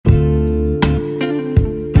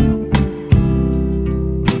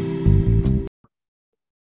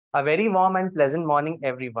A very warm and pleasant morning,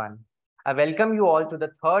 everyone. I welcome you all to the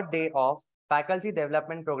third day of Faculty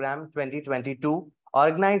Development Program 2022,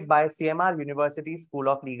 organized by CMR University School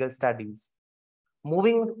of Legal Studies.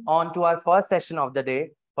 Moving on to our first session of the day,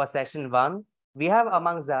 for session 1, we have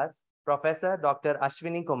amongst us Professor Dr.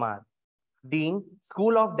 Ashwani Kumar, Dean,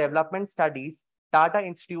 School of Development Studies, Tata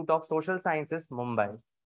Institute of Social Sciences, Mumbai.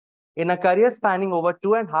 In a career spanning over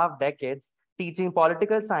 2.5 decades, teaching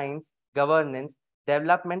political science, governance,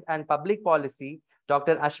 development, and public policy,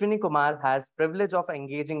 Dr. Ashwani Kumar has privilege of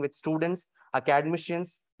engaging with students,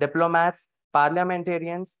 academicians, diplomats,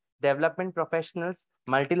 parliamentarians, development professionals,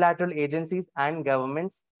 multilateral agencies, and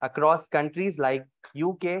governments across countries like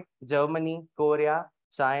UK, Germany, Korea,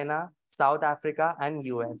 China, South Africa, and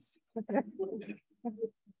US.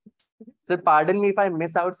 So pardon me if I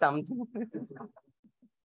miss out something.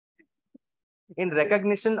 In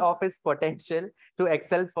recognition of his potential to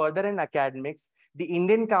excel further in academics, the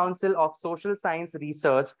Indian Council of Social Science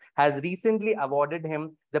Research has recently awarded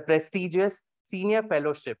him the prestigious Senior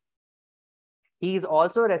Fellowship. He is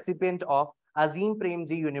also a recipient of Azim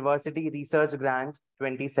Premji University Research Grant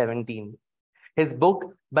 2017. His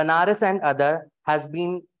book, Banaras and Other, has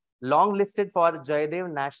been longlisted for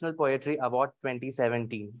Jayadev National Poetry Award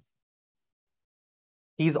 2017.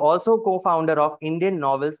 He is also co-founder of Indian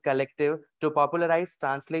Novels Collective to popularize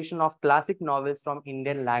translation of classic novels from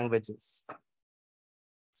Indian languages.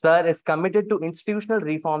 Sir is committed to institutional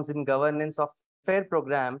reforms in governance of fair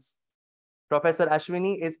programs. Professor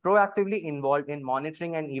Ashwani is proactively involved in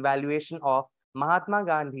monitoring and evaluation of Mahatma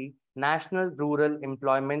Gandhi National Rural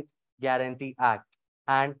Employment Guarantee Act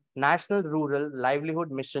and National Rural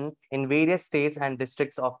Livelihood Mission in various states and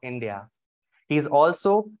districts of India. He is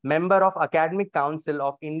also member of Academic Council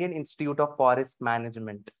of Indian Institute of Forest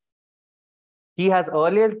Management. He has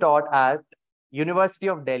earlier taught at University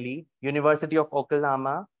of Delhi, University of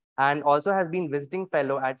Oklahoma, and also has been visiting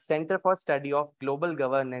fellow at Center for Study of Global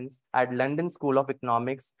Governance at London School of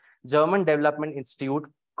Economics, German Development Institute,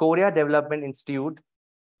 Korea Development Institute,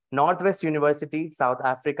 Northwest University, South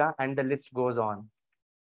Africa, and the list goes on.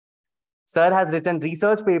 Sir has written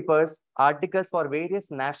research papers, articles for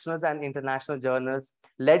various national and international journals,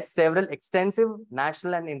 led several extensive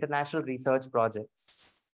national and international research projects.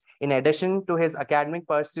 In addition to his academic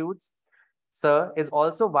pursuits, Sir is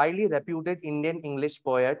also widely reputed Indian English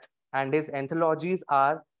poet, and his anthologies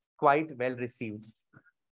are quite well received.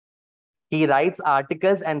 He writes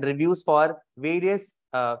articles and reviews for various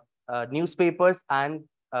newspapers and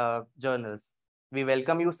journals. We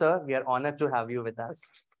welcome you, sir. We are honored to have you with us.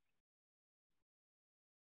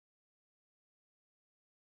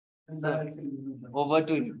 Sir, over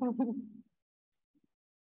to you.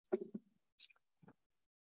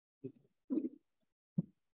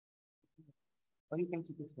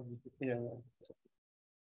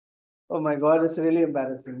 Oh my God, it's really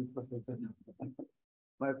embarrassing, Professor.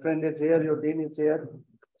 My friend is here, your dean is here.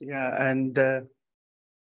 Yeah, and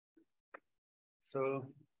so.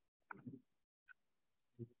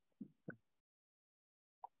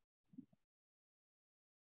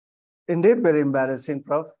 Indeed, very embarrassing,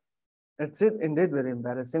 Prof. It's indeed very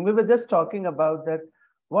embarrassing. We were just talking about that,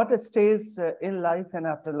 what stays in life and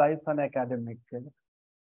after life on academic.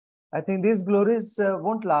 I think these glories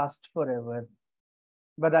won't last forever.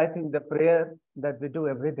 But I think the prayer that we do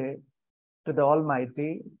every day to the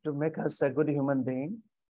Almighty to make us a good human being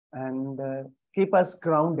and keep us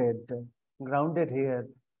grounded here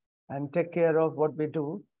and take care of what we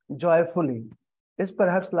do joyfully is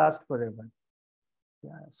perhaps last forever.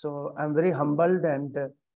 Yeah, so I'm very humbled and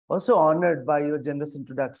also honored by your generous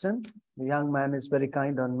introduction. The young man is very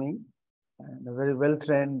kind on me and very well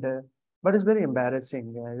trained, but it's very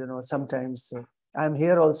embarrassing. Sometimes I'm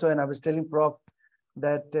here also, and I was telling Prof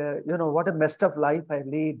that, what a messed up life I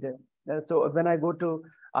lead. So when I go to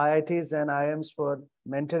IITs and IIMs for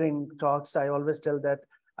mentoring talks, I always tell that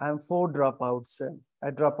I'm 4 dropouts. I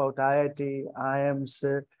drop out IIT,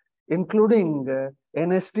 IIMs, including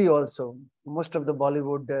NST also. Most of the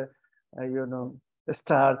Bollywood,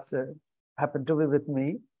 stars happen to be with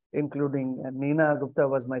me, including Neena Gupta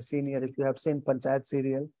was my senior, if you have seen Panchayat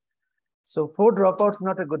serial. So 4 dropouts,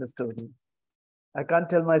 not a good story. I can't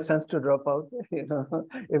tell my sons to drop out,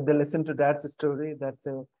 if they listen to dad's story.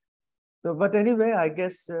 But anyway, I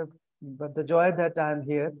guess, but the joy that I'm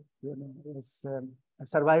here, is I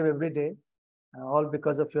survive every day, all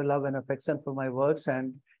because of your love and affection for my works,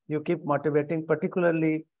 and you keep motivating.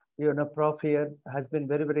 Particularly, Prof here has been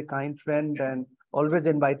very, very kind friend and always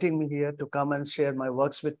inviting me here to come and share my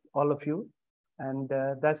works with all of you, and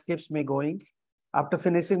that keeps me going. After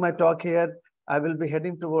finishing my talk here, I will be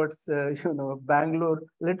heading towards, Bangalore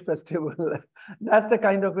Lit Festival. That's the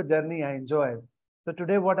kind of a journey I enjoy. So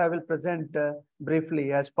today what I will present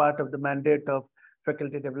briefly as part of the mandate of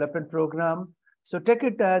Faculty Development Program. So take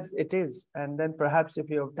it as it is, and then perhaps if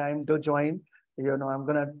you have time to join, I'm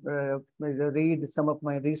going to read some of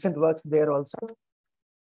my recent works there also.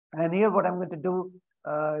 And here what I'm going to do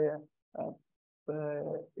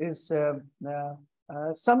is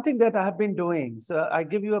something that I have been doing. So I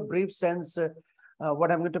give you a brief sense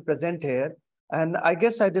what I'm going to present here. And I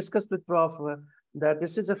guess I discussed with Prof that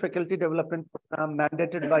this is a faculty development program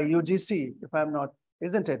mandated by UGC, if I'm not,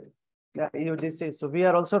 isn't it? Yeah, UGC. So we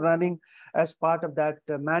are also running as part of that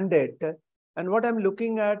mandate. And what I'm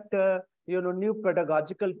looking at, new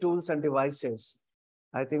pedagogical tools and devices,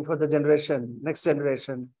 I think for the next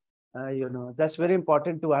generation, that's very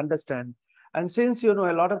important to understand. And since, a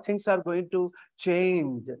lot of things are going to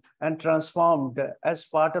change and transformed as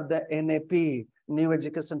part of the NAP, New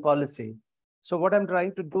Education Policy. So what I'm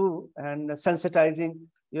trying to do and sensitizing,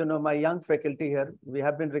 my young faculty here, we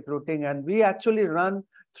have been recruiting, and we actually run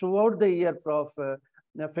throughout the year, Prof,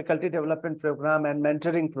 faculty development program and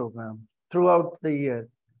mentoring program throughout the year.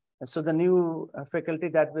 So the new faculty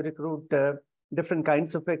that we recruit, different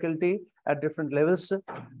kinds of faculty at different levels,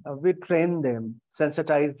 we train them,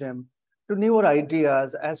 sensitize them to newer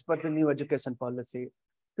ideas as per the new education policy.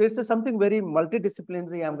 So it's something very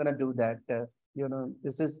multidisciplinary. I'm going to do that.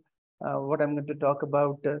 This is what I'm going to talk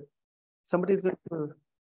about. Somebody is going to,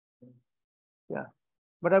 yeah.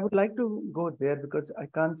 But I would like to go there because I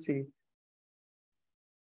can't see.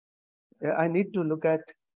 I need to look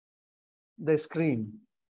at the screen.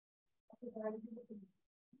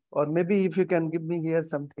 Or maybe if you can give me here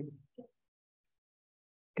something.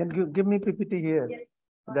 Can you give me PPT here? Yes.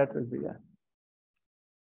 That will be, yeah.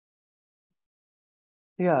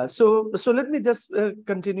 Yeah, so let me just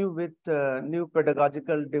continue with new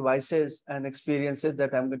pedagogical devices and experiences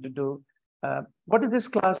that I'm going to do. What is this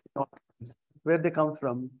class? Where they come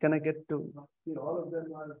from? Can I get to? All of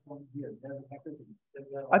them are from here.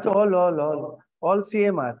 All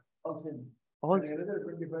CMR. All another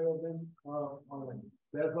 25 of them online.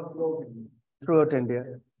 They are from throughout India.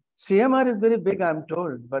 CMR is very big, I'm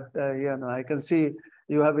told, but I can see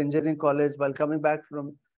you have engineering college. While coming back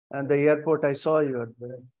from the airport, I saw you're,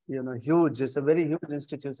 huge. It's a very huge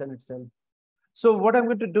institution itself. So what I'm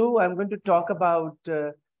going to do, I'm going to talk about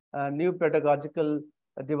new pedagogical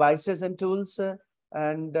devices and tools.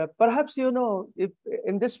 And perhaps, if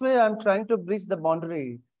in this way, I'm trying to bridge the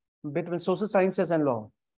boundary between social sciences and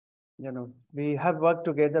law. We have worked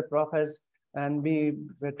together, Prof has, and we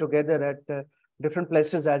were together at different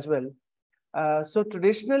places as well. So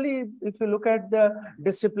traditionally, if you look at the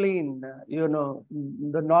discipline,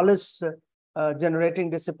 the knowledge generating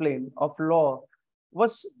discipline of law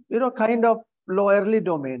was, kind of lawyerly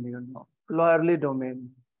domain, lawyerly domain.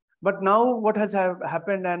 But now what has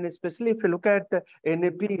happened, and especially if you look at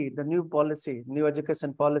NAP, the new policy, new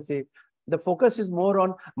education policy, the focus is more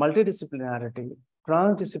on multidisciplinarity,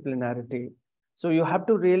 transdisciplinarity. So you have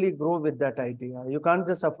to really grow with that idea. You can't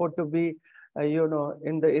just afford to be,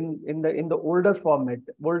 in the older format,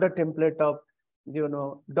 older template of,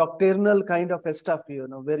 doctrinal kind of stuff,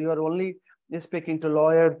 where you are only speaking to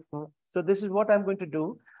lawyers. So this is what I'm going to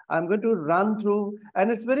do. I'm going to run through,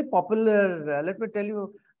 and it's very popular. Let me tell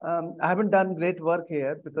you, I haven't done great work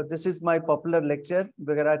here because this is my popular lecture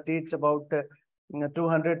where I teach about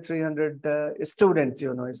 200, 300 students,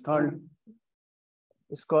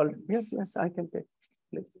 it's called, yes, I can take,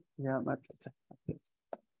 please. Yeah, my pleasure.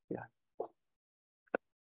 Yeah.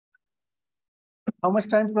 How much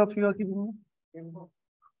time, Prof, you are giving me?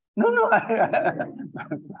 No,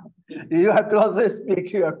 you have to also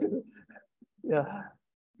speak, you have to, yeah.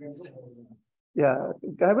 Yeah,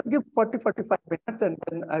 I will give 40, 45 minutes and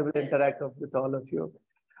then I will interact with all of you.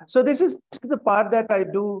 So this is the part that I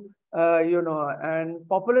do, and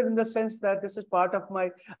popular in the sense that this is part of my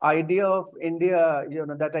idea of India,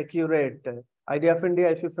 that I curate. Idea of India,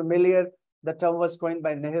 if you're familiar, the term was coined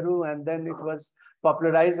by Nehru, and then it was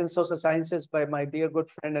popularized in social sciences by my dear good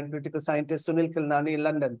friend and critical scientist Sunil Kilnani in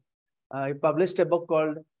London. He published a book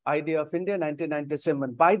called Idea of India,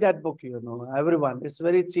 1997. Buy that book, everyone. It's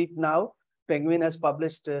very cheap now. Penguin has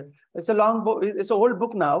published, it's a long book, it's an old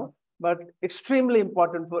book now, but extremely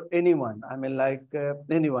important for anyone. I mean, like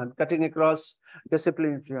anyone cutting across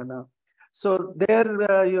disciplines, So there,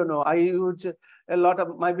 I use a lot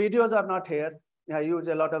of, my videos are not here. I use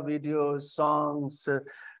a lot of videos, songs.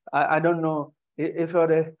 I don't know if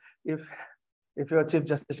you're Chief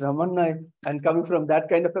Justice Ramanna and coming from that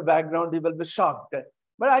kind of a background, you will be shocked.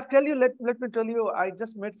 But I tell you, let me tell you, I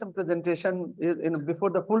just made some presentation before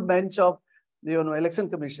the full bench of election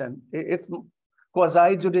commission. It's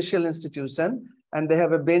quasi-judicial institution, and they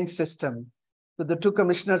have a bench system. So the two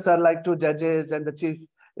commissioners are like two judges, and the chief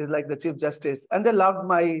is like the chief justice. And they loved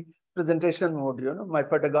my presentation mode, my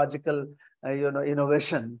pedagogical,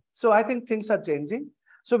 innovation. So I think things are changing.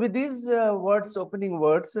 So with these opening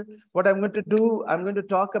words, what I'm going to do, I'm going to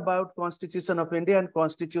talk about Constitution of India and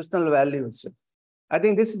constitutional values. I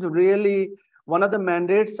think this is really one of the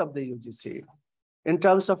mandates of the UGC in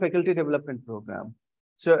terms of faculty development program.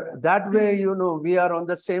 So that way, we are on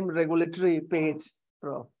the same regulatory page,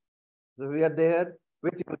 Prof. So we are there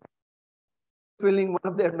with you, fulfilling one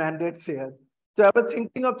of their mandates here. So I was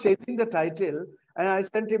thinking of changing the title, and I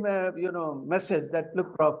sent him a message that,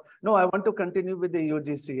 look, Prof, no, I want to continue with the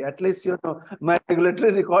UGC. At least my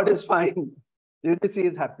regulatory record is fine.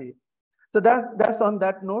 UGC is happy. So that's on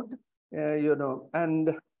that note,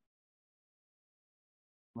 and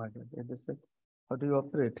my God, this is, how do you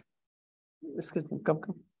operate? Excuse me, come.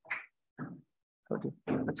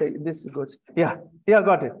 Okay, this goes. Yeah,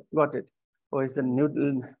 got it. Oh, it's the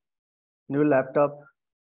new laptop.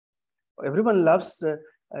 Everyone loves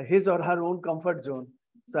his or her own comfort zone.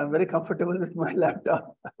 So I'm very comfortable with my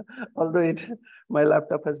laptop, although my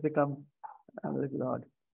laptop has become a little odd.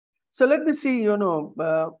 So let me see,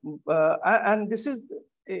 and this is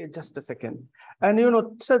just a second. And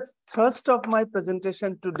thrust of my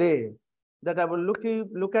presentation today, that I will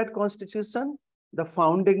look at Constitution, the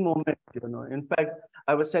founding moment. In fact,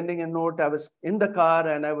 I was sending a note. I was in the car,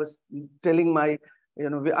 and I was telling my,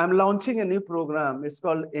 I'm launching a new program. It's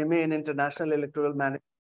called MA in International Electoral Management,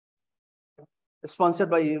 sponsored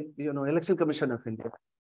by Election Commission of India.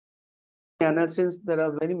 And since there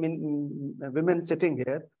are very many women sitting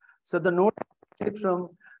here, so the note from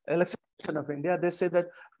Election Commission of India, they say that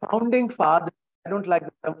founding father. I don't like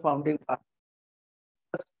the term founding father.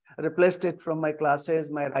 Replaced it from my classes,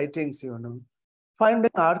 my writings.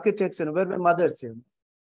 Founding architects, where my mothers. So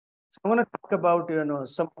I'm going to talk about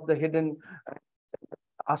some of the hidden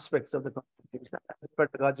aspects of the Constitution as a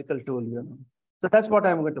pedagogical tool. So that's what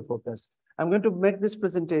I'm going to focus. I'm going to make this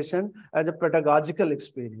presentation as a pedagogical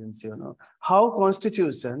experience, how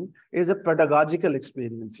Constitution is a pedagogical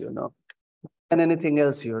experience, and anything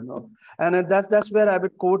else, And that's where I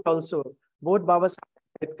would quote also, both Baba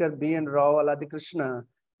Ambedkar, B.N. Rao, Aladi Krishna,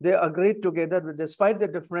 they agreed together, despite the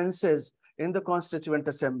differences in the Constituent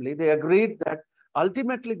Assembly, they agreed that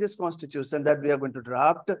ultimately this Constitution that we are going to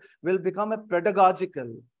draft will become a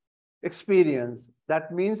pedagogical experience.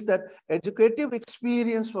 That means that educative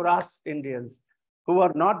experience for us Indians who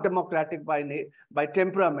are not democratic by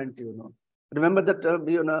temperament, Remember that,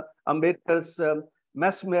 Ambedkar's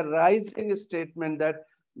mesmerizing statement that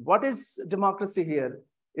what is democracy here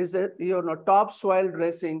is that, topsoil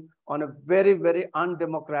dressing on a very, very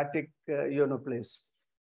undemocratic, place.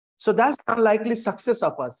 So that's unlikely success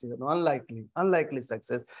of us, unlikely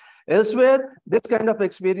success. Elsewhere, this kind of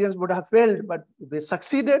experience would have failed, but we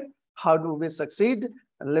succeeded. How do we succeed?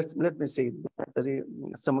 And let me see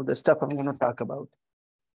some of the stuff I'm going to talk about.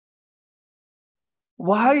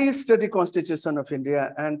 Why study Constitution of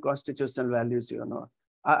India and constitutional values?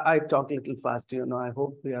 I talk a little fast. I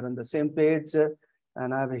hope we are on the same page,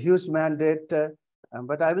 and I have a huge mandate.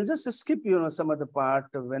 But I will just skip, some of the part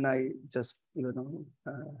when I just,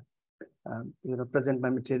 present my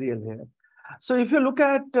material here. So if you look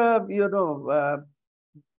at,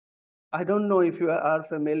 I don't know if you are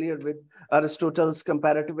familiar with Aristotle's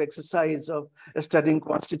comparative exercise of studying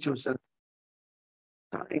Constitution.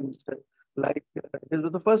 Like he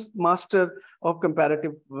was the first master of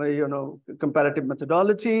comparative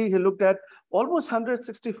methodology. He looked at almost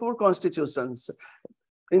 164 constitutions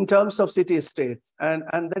in terms of city-states,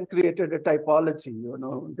 and then created a typology,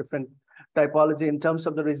 different typology in terms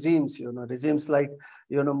of the regimes, regimes like,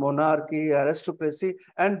 monarchy, aristocracy,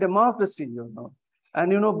 and democracy,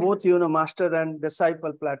 And, both, master and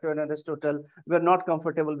disciple, Plato and Aristotle, were not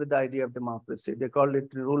comfortable with the idea of democracy. They called it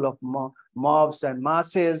the rule of mobs and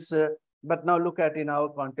masses. But now look at in our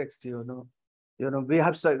context, we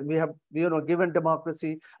have given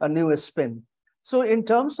democracy a new spin. So in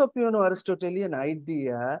terms of, Aristotelian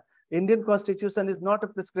idea, Indian Constitution is not a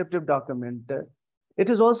prescriptive document. It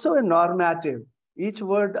is also a normative. Each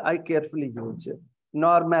word I carefully use.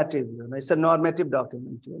 Normative, it's a normative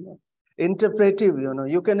document, Interpretive,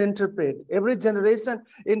 you can interpret. Every generation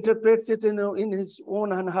interprets it in his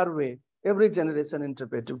own and her way. Every generation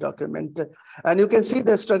interpretive document. And you can see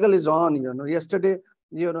the struggle is on, Yesterday,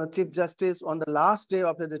 Chief Justice on the last day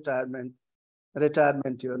of his retirement,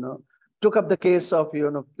 took up the case of,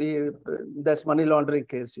 this money laundering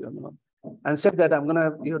case, and said that I'm going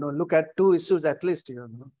to, look at two issues at least,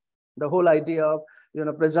 the whole idea of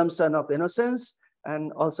presumption of innocence,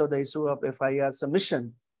 and also the issue of FIR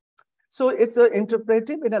submission. So it's an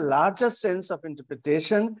interpretive in a larger sense of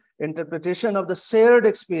interpretation of the shared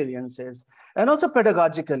experiences, and also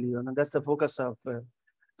pedagogically, that's the focus of.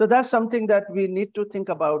 So that's something that we need to think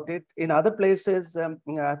about it. In other places,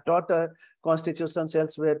 I've taught constitutions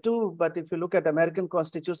elsewhere too, but if you look at American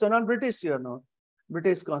Constitution or British,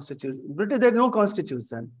 British Constitution, there's no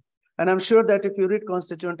constitution. And I'm sure that if you read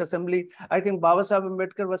Constituent Assembly, I think Baba Sahib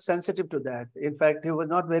Ambedkar was sensitive to that. In fact, he was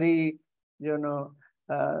not very,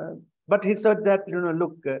 but he said that,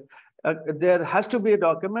 look, there has to be a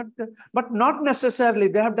document, but not necessarily.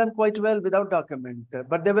 They have done quite well without document,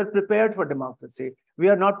 but they were prepared for democracy. We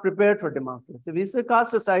are not prepared for democracy. We is a caste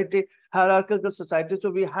society, hierarchical society, so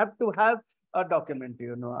we have to have a document,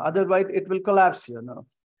 otherwise it will collapse,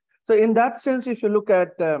 So in that sense, if you look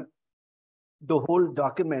at the whole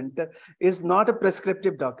document is not a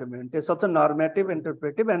prescriptive document. It's also normative,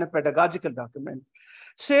 interpretive, and a pedagogical document.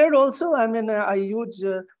 Shared also, I use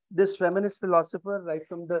this feminist philosopher right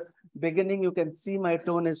from the beginning. You can see my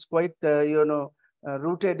tone is quite,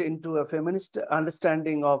 rooted into a feminist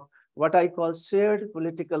understanding of what I call shared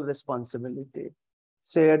political responsibility.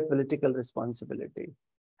 Shared political responsibility.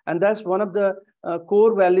 And that's one of the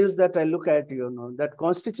core values that I look at, that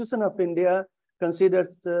Constitution of India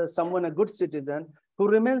considers someone a good citizen who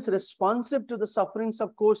remains responsive to the sufferings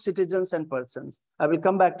of co-citizens and persons. I will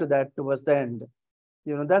come back to that towards the end.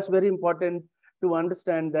 That's very important to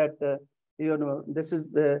understand that, this is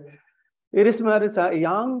the Irisma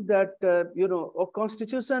Young, that, a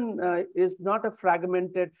constitution is not a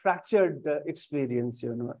fragmented, fractured experience,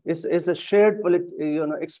 it's a shared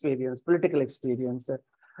experience, political experience.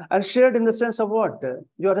 And shared in the sense of what?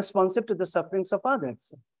 You are responsive to the sufferings of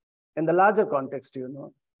others in the larger context,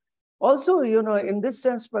 Also, in this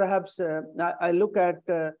sense, perhaps I look at,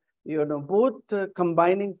 both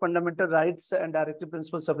combining fundamental rights and directive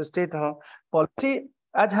principles of state policy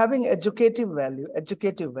as having educative value,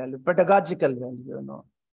 pedagogical value,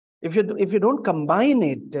 If you don't combine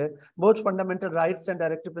it, both fundamental rights and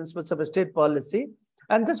directive principles of state policy,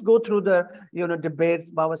 and just go through the, debates,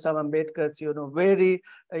 Baba Sahib Ambedkar's, very,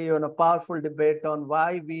 powerful debate on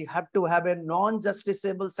why we have to have a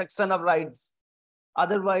non-justiciable section of rights.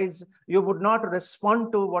 Otherwise, you would not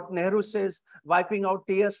respond to what Nehru says, wiping out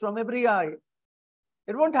tears from every eye.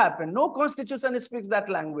 It won't happen. No constitution speaks that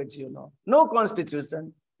language, No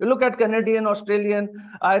constitution. You look at Canadian, Australian,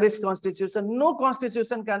 Irish constitution, no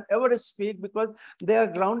constitution can ever speak because they are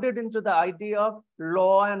grounded into the idea of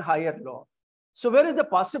law and higher law. So where is the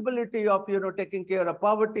possibility of, taking care of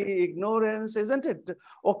poverty, ignorance, isn't it?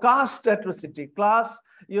 Or caste atrocity, class,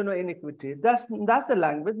 inequity. That's the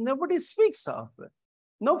language nobody speaks of.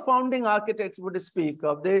 No founding architects would speak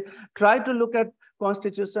of. They try to look at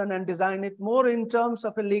constitution and design it more in terms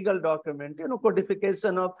of a legal document,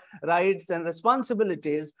 codification of rights and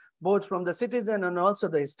responsibilities, both from the citizen and also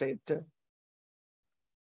the state.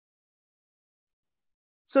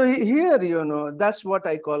 So here, that's what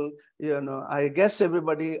I call, I guess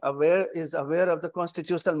everybody is aware of the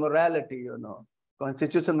constitutional morality,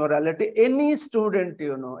 constitutional morality. Any student,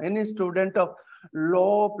 any student of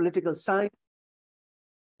law, political science,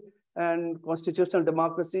 and constitutional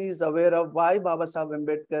democracy is aware of why Baba Sahib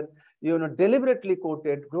Ambedkar, deliberately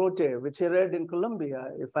quoted Grote, which he read in Columbia,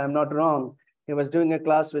 if I'm not wrong. He was doing a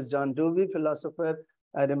class with John Dewey, philosopher.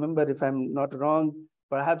 I remember, if I'm not wrong,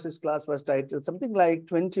 perhaps his class was titled something like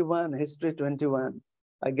 21, History 21.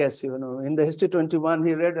 I guess, in the History 21,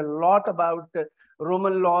 he read a lot about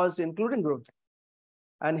Roman laws, including Grote.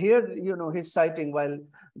 And here, he's citing, while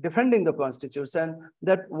defending the constitution,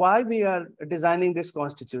 that why we are designing this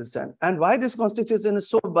constitution and why this constitution is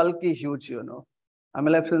so bulky, huge, I'm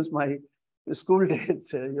left since my school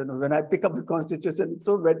days, when I pick up the constitution, it's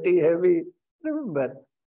so wetty, heavy, remember.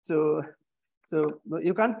 So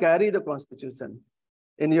you can't carry the constitution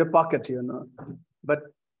in your pocket, but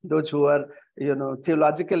those who are,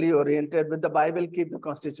 theologically oriented with the Bible keep the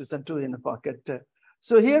constitution too in a pocket.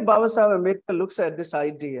 So here Baba Sahib Ambedkar looks at this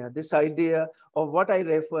idea of what I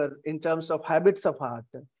refer in terms of habits of heart.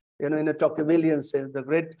 In a Tocquevillian sense, the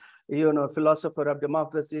great, philosopher of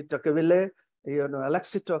democracy, Tocqueville,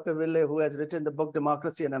 Alexis Tocqueville, who has written the book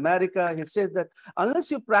Democracy in America, he says that unless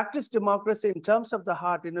you practice democracy in terms of the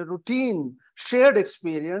heart, in a routine, shared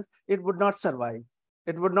experience, it would not survive.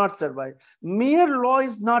 It would not survive. Mere law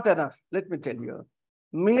is not enough, let me tell you.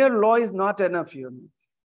 Mere law is not enough,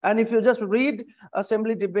 And if you just read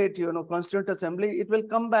assembly debate, Constituent Assembly, it will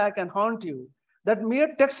come back and haunt you. That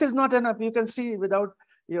mere text is not enough. You can see without,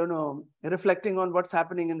 reflecting on what's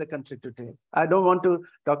happening in the country today. I don't want to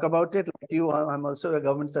talk about it. Like you, I'm also a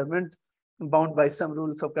government servant. bound by some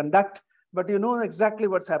rules of conduct, but you know exactly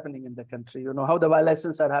what's happening in the country. You know how the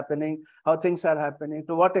violations are happening, how things are happening,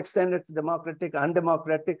 to what extent it's democratic,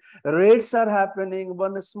 undemocratic. Raids are happening.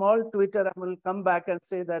 One small Twitter, I will come back and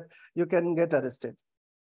say that you can get arrested.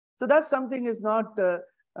 So that's something is not,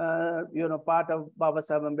 you know, part of Baba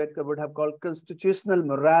Sahib Ambedkar would have called constitutional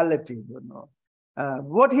morality. You know,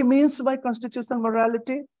 what he means by constitutional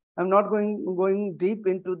morality. I'm not going deep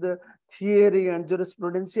into the theory and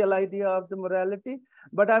jurisprudential idea of the morality,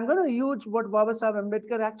 but I'm going to use what Baba Sahib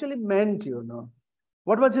Ambedkar actually meant. You know,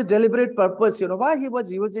 what was his deliberate purpose? You know, why he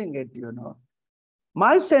was using it. You know,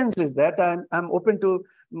 my sense is that I'm open to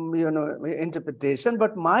you know interpretation,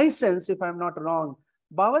 but my sense, if I'm not wrong,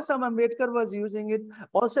 Baba Sahib Ambedkar was using it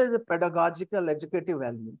also as a pedagogical, educative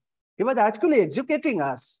value. He was actually educating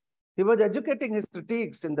us. He was educating his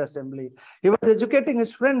critics in the assembly. He was educating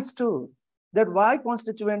his friends too. That why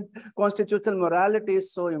constitutional morality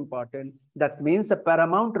is so important. That means a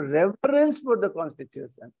paramount reverence for the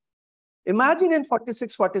Constitution. Imagine in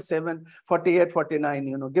 46, 47, 48, 49,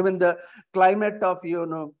 you know, given the climate of, you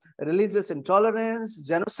know, religious intolerance,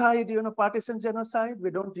 genocide, you know, partisan genocide.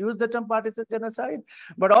 We don't use the term partisan genocide,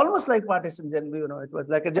 but almost like partisan genocide, you know, it was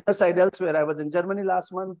like a genocide elsewhere. I was in Germany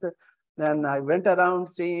last month and I went around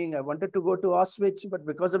seeing, I wanted to go to Auschwitz, but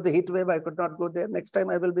because of the heat wave, I could not go there. Next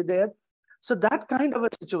time I will be there. So that kind of a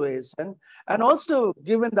situation, and also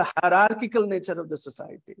given the hierarchical nature of the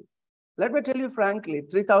society. Let me tell you frankly,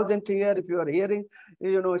 3,000 years, if you are hearing,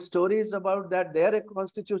 you know, stories about that, their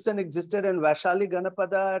constitution existed in Vaishali,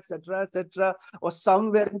 Ganapada, etc., or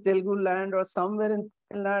somewhere in Telugu land or somewhere in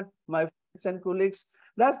Thailand, my friends and colleagues.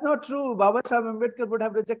 That's not true. Baba Sahib Ambedkar would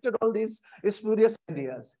have rejected all these spurious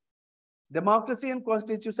ideas. Democracy and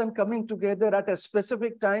constitution coming together at a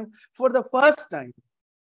specific time for the first time.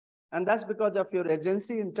 And that's because of your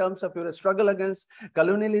agency in terms of your struggle against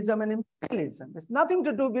colonialism and imperialism. It's nothing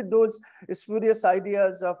to do with those spurious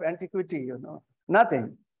ideas of antiquity, you know,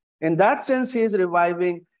 nothing. In that sense, he is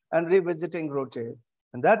reviving and revisiting Rote.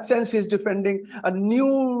 In that sense, he's defending a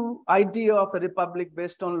new idea of a republic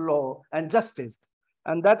based on law and justice.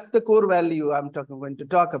 And that's the core value I'm going to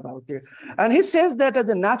talk about here. And he says that as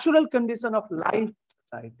a natural condition of life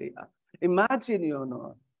society. Imagine, you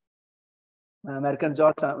know, American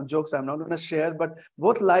jokes I'm not going to share, but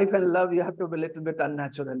both life and love, you have to be a little bit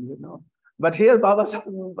unnatural, you know. But here Baba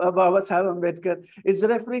Sahib Ambedkar is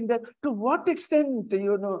referring that to what extent,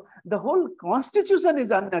 you know, the whole constitution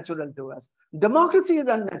is unnatural to us. Democracy is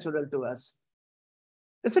unnatural to us.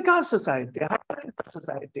 It's a caste society, a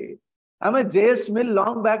society. I'm a J.S. Mill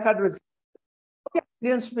long back had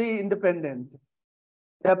Indians be independent.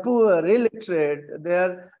 They are poor, illiterate, they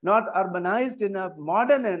are not urbanized enough,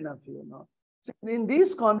 modern enough, you know. So in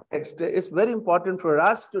this context, it's very important for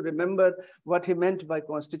us to remember what he meant by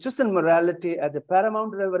constitutional morality as a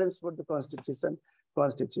paramount reverence for the Constitution.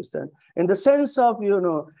 In the sense of, you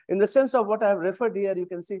know, in the sense of what I have referred here, you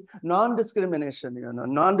can see non-discrimination, you know,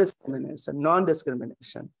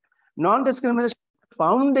 non-discrimination,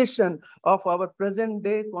 foundation of our present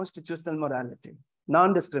day constitutional morality,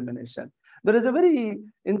 non-discrimination. There is a very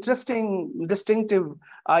interesting, distinctive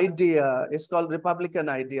idea. It's called Republican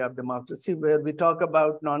idea of democracy, where we talk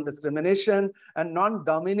about non-discrimination and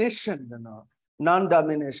non-domination, you know,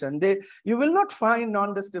 non-domination. You will not find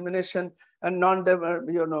non-discrimination and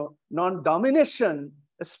non-domination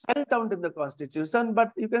spelled out in the Constitution,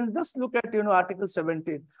 but you can just look at, you know, Article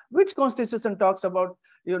 17, which Constitution talks about,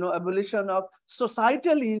 you know, abolition of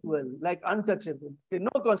societal evil, like untouchability. No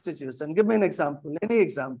Constitution. Give me an example, any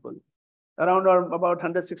example. Around or about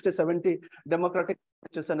 160, 70 democratic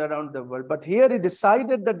constitutions around the world. But here he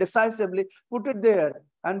decided that decisively put it there.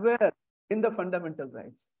 And where? In the fundamental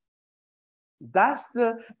rights. That's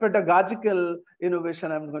the pedagogical innovation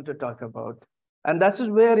I'm going to talk about. And that is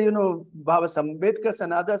where, you know, Baba Ambedkar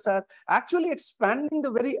and others are actually expanding the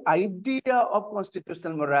very idea of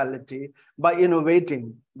constitutional morality by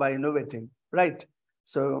innovating, right?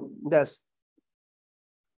 So that's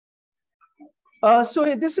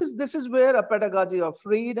so this is where a pedagogy of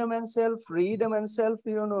freedom and self, you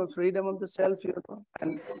know, freedom of the self, you know,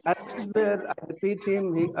 and this is where I repeat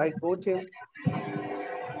him, I quote him.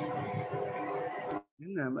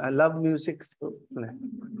 I love music, so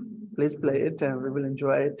please play it and we will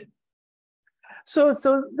enjoy it. So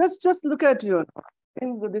let's just look at, you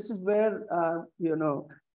know, this is where, you know,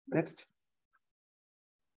 next.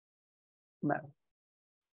 Map.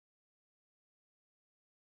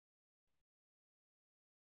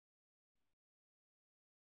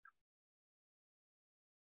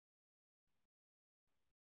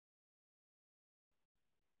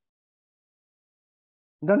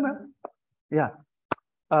 Done, ma'am? Yeah.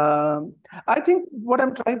 I think what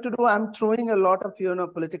I'm trying to do, I'm throwing a lot of,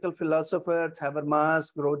 political philosophers,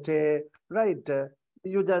 Habermas, Grote, right?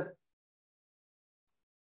 You just,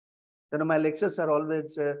 my lectures are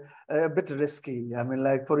always a bit risky. I mean,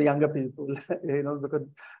 like for younger people, because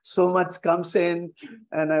so much comes in,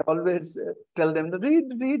 and I always tell them to read,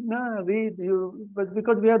 you. But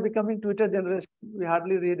because we are becoming Twitter generation, we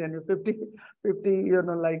hardly read any 50,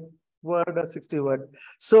 like word or 60 word.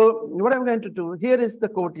 So what I'm going to do here is the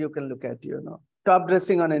quote you can look at, top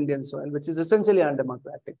dressing on Indian soil, which is essentially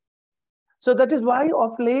undemocratic. So that is why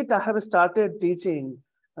of late I have started teaching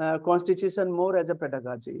constitution more as a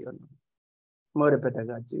pedagogy, more a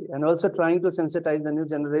pedagogy, and also trying to sensitize the new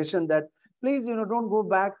generation that please, don't go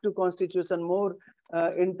back to constitution more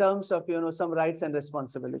in terms of, some rights and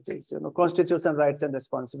responsibilities, constitution rights and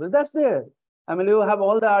responsibilities. That's there. I mean, you have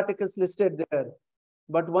all the articles listed there.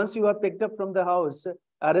 But once you are picked up from the house,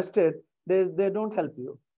 arrested, they don't help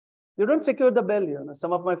you. You don't secure the bail.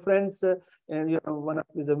 Some of my friends, one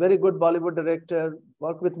is a very good Bollywood director,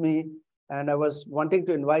 worked with me, and I was wanting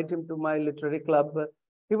to invite him to my literary club.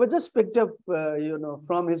 He was just picked up,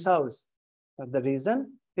 from his house. The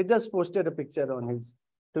reason, he just posted a picture on his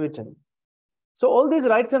Twitter. So all these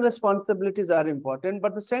rights and responsibilities are important,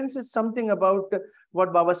 but the sense is something about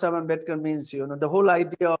what Baba Sahib Ambedkar means, the whole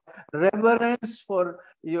idea of reverence for,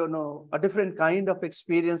 a different kind of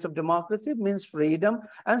experience of democracy means freedom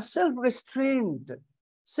and self-restraint,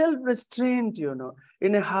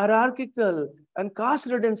 in a hierarchical and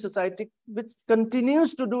caste-ridden society, which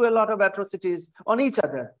continues to do a lot of atrocities on each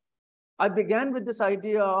other. I began with this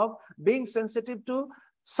idea of being sensitive to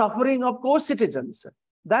suffering of co-citizens.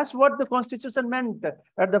 That's what the Constitution meant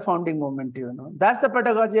at the founding moment, That's the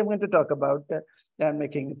pedagogy I'm going to talk about and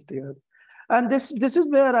making it clear. And this is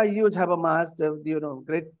where I use Habermas, the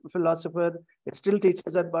great philosopher. It still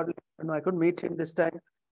teaches at Berlin. I could meet him this time.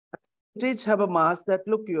 Teach Habermas that,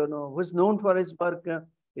 look, who's known for his work,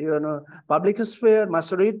 public sphere,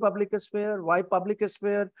 must read public sphere. Why public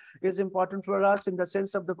sphere is important for us in the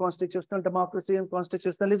sense of the constitutional democracy and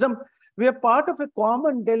constitutionalism. We are part of a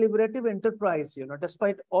common deliberative enterprise,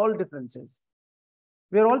 despite all differences.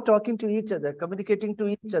 We are all talking to each other, communicating to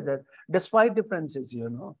each other, despite differences,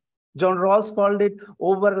 John Rawls called it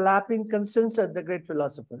overlapping consensus, the great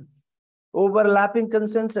philosopher. Overlapping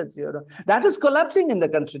consensus, that is collapsing in the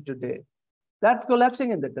country today. That's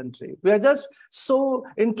collapsing in the country. We are just so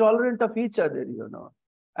intolerant of each other,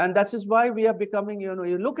 And that is why we are becoming,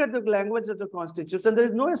 you look at the language of the Constitution, there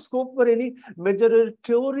is no scope for any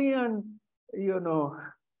majoritarian,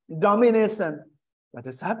 domination. That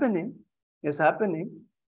is happening. It's happening.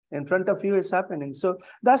 In front of you is happening. So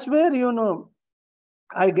that's where,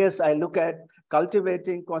 I guess I look at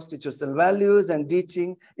cultivating constitutional values and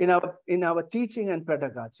teaching in our teaching and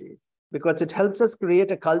pedagogy, because it helps us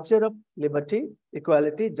create a culture of liberty,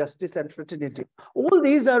 equality, justice, and fraternity. All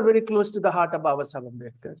these are very close to the heart of Baba Sahib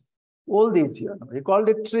Ambedkar. All these, he called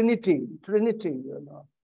it Trinity,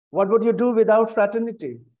 What would you do without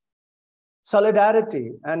fraternity?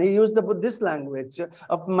 Solidarity. And he used the Buddhist language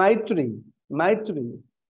of Maitri,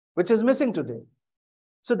 which is missing today.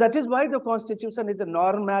 So that is why the Constitution is a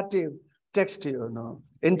normative text,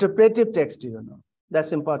 interpretive text,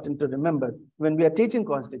 That's important to remember when we are teaching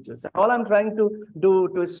Constitution. All I'm trying to do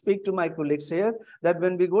to speak to my colleagues here, that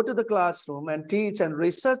when we go to the classroom and teach and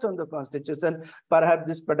research on the Constitution, perhaps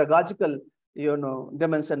this pedagogical,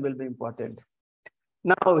 dimension will be important.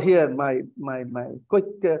 Now here, my quick,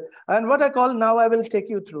 and what I call now, I will take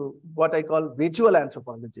you through what I call visual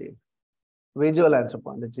anthropology. Visual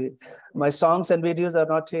anthropology. My songs and videos are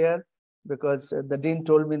not here because the dean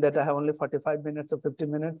told me that I have only 45 minutes or 50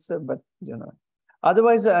 minutes, but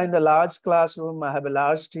otherwise, in the large classroom, I have a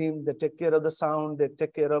large team. They take care of the sound. They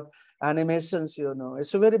take care of animations,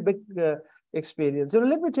 It's a very big experience.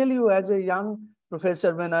 Let me tell you, as a young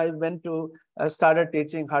professor, when I started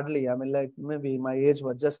teaching hardly, I mean, like maybe my age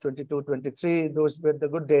was just 22, 23. Those were the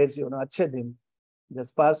good days, achhe din.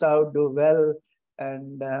 Just pass out, do well.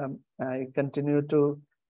 And I continue to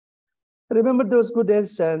remember those good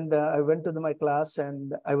days. And I went to my class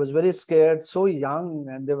and I was very scared, so young,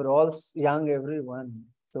 and they were all young, everyone.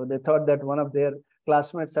 So they thought that one of their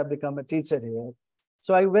classmates had become a teacher here.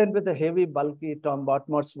 So I went with a heavy, bulky Tom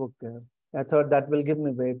Botmore's book. I thought that will give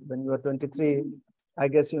me weight. When you are 23, I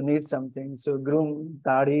guess you need something. So groom,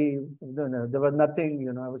 dadi, there was nothing,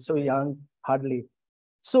 I was so young, hardly.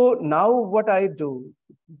 So now what I do,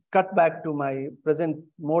 cut back to my present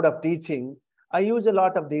mode of teaching, I use a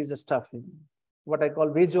lot of these stuff in what I call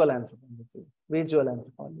visual anthropology,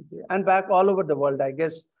 and back all over the world. I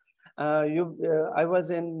guess I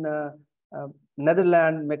was in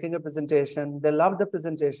Netherlands making a presentation. They loved the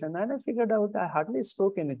presentation. And I figured out I hardly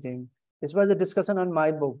spoke anything. This was a discussion on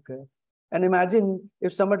my book. And imagine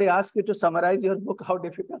if somebody asks you to summarize your book, how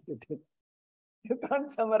difficult it is. You can't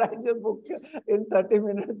summarize your book in 30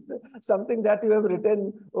 minutes, something that you have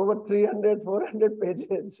written over 300, 400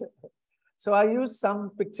 pages. So I used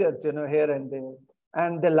some pictures, here and there,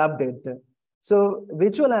 and they loved it. So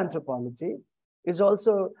visual anthropology is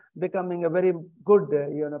also becoming a very good,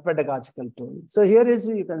 pedagogical tool. So here is,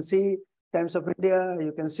 you can see Times of India,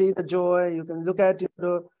 you can see the joy, you can look at,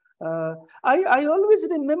 I always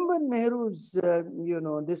remember Nehru's,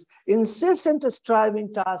 this incessant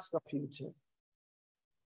striving task of future.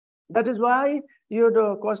 That is why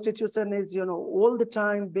the constitution is, all the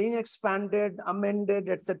time being expanded, amended,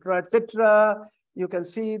 etc., etc. You can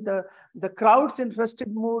see the crowd's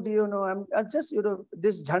interested mood. I'm just,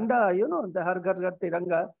 this Jhanda, the Har Ghar Ghar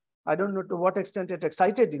Tiranga. I don't know to what extent it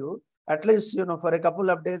excited you. At least, for a couple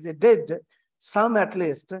of days it did. Some at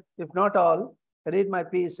least, if not all. Read my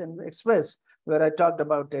piece in Express, where I talked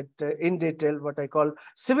about it in detail, what I call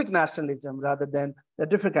civic nationalism rather than a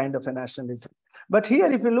different kind of a nationalism. But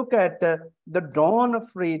here, if you look at the dawn of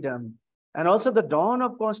freedom and also the dawn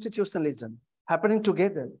of constitutionalism happening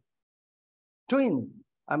together, twin.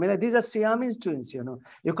 I mean, these are Siamese twins,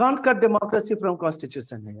 You can't cut democracy from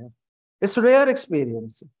constitution here. It's a rare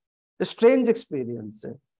experience, a strange experience.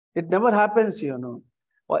 It never happens,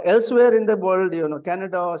 Or elsewhere in the world,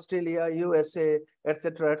 Canada, Australia, USA,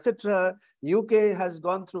 etc., etc. UK has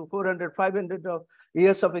gone through 400, 500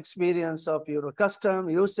 years of experience of custom,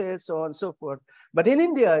 usage, so on and so forth. But in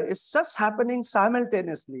India, it's just happening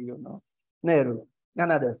simultaneously, Nehru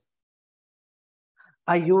and others.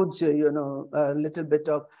 I use, a little bit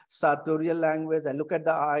of sartorial language. I look at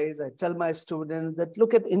the eyes. I tell my students that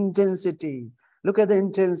look at intensity. Look at the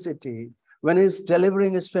intensity. When he's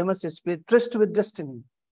delivering his famous speech, Tryst with Destiny.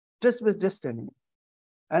 Tryst with Destiny.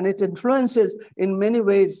 And it influences in many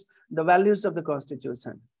ways the values of the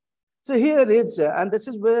Constitution. So here is, and this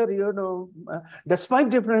is where, despite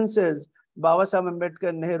differences, Baba Sahib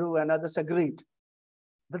Ambedkar, Nehru, and others agreed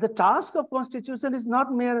that the task of Constitution is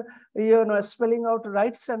not mere, spelling out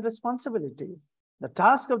rights and responsibilities. The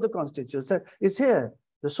task of the Constitution is here,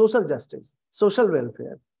 the social justice, social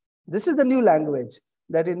welfare. This is the new language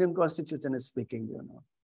that Indian Constitution is speaking,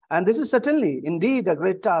 And this is certainly, indeed, a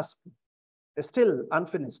great task, still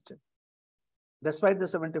unfinished. Despite the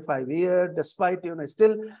 75 years, despite,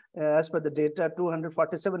 still, as per the data,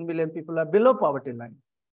 247 million people are below poverty line.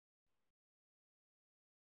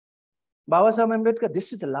 Baba Sahib Ambedkar,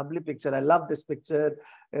 this is a lovely picture. I love this picture.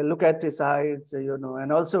 Look at his eyes,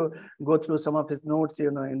 and also go through some of his notes,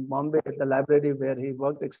 in Mumbai, at the library where he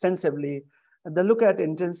worked extensively. And the look at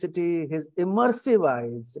intensity, his immersive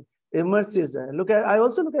eyes, I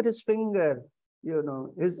also look at his finger,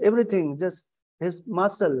 his everything, just his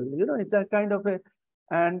muscle, it's that kind of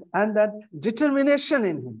and that determination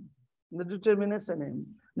in him,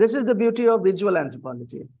 This is the beauty of visual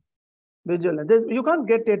anthropology. You can't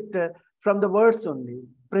get it from the words only,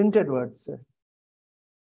 printed words.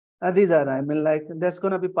 These are, there's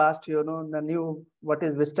going to be past, the new, what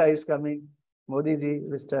is Vista is coming. Modi ji,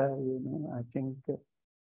 Vista, I think.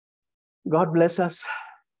 God bless us.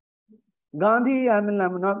 Gandhi, I'm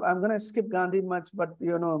going to skip Gandhi much, but,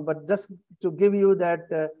 but just to give you that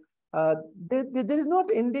there is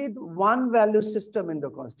not indeed one value system in the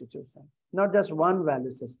Constitution, not just one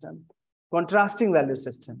value system, contrasting value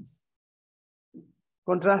systems.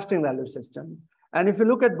 And if you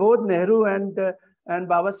look at both Nehru and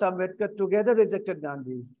Baba Sahib Ambedkar together rejected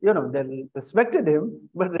Gandhi. They respected him,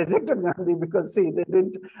 but rejected Gandhi because, see, they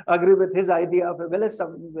didn't agree with his idea of a village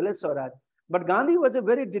Swaraj. But Gandhi was a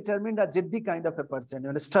very determined, a jiddi kind of a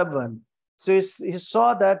person, stubborn. So he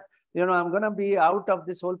saw that, I'm going to be out of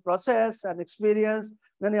this whole process and experience.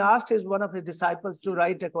 Then he asked one of his disciples to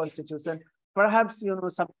write a constitution. Perhaps,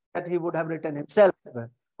 something that he would have written himself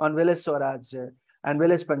on village Swaraj and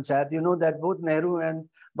village Panchayat. That both Nehru and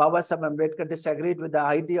Baba Sahib Ambedkar disagreed with the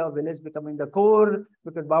idea of village becoming the core,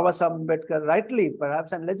 because Baba Sahib Ambedkar rightly,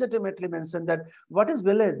 perhaps, and legitimately mentioned that what is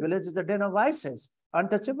village? Village is the den of vices,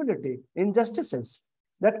 untouchability, injustices.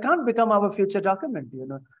 That can't become our future document,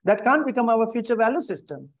 That can't become our future value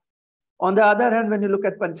system. On the other hand, when you look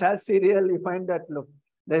at Panchayat serial, you find that, look,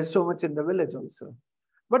 there's so much in the village also.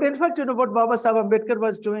 But in fact, what Baba Sahib Ambedkar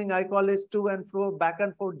was doing, I call his to and fro, back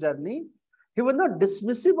and forth journey. He was not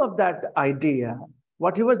dismissive of that idea.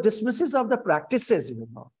 What he was dismissive of the practices,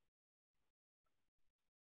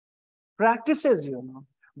 Practices,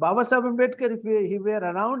 Baba Sahib Ambedkar, if he were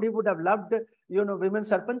around, he would have loved, women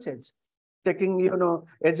sarpanches. taking,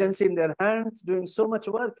 agency in their hands, doing so much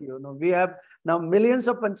work. We have now millions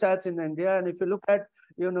of panchayats in India. And if you look at,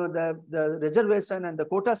 the reservation and the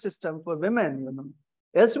quota system for women,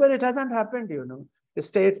 elsewhere it hasn't happened, The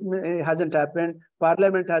state hasn't happened,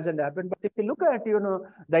 parliament hasn't happened. But if you look at,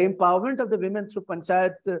 the empowerment of the women through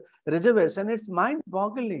panchayat reservation, it's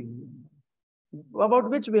mind-boggling, about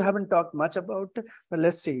which we haven't talked much about, but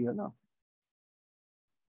let's see,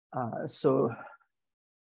 So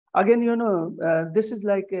again, this is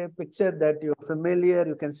like a picture that you're familiar.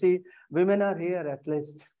 You can see women are here at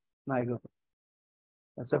least. My God.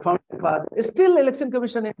 That's a founding father. Still, Election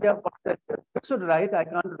Commission India should write. I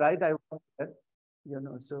can't write. I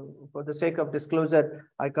so for the sake of disclosure,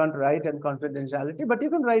 I can't write and confidentiality, but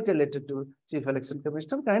you can write a letter to Chief Election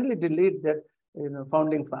Commissioner. Kindly delete that,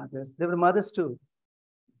 founding fathers. They were mothers too.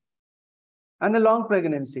 And a long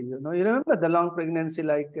pregnancy, you remember the long pregnancy,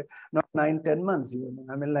 like not 9-10 months,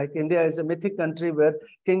 I mean, like India is a mythic country where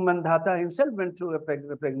King Mandhata himself went through a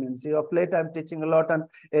pregnancy. Of late, I'm teaching a lot on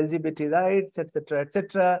LGBT rights, etc.,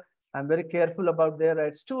 etc. I'm very careful about their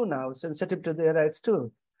rights too now, sensitive to their rights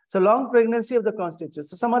too. So long pregnancy of the Constitution.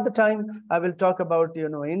 So some other time, I will talk about,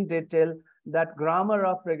 in detail, that grammar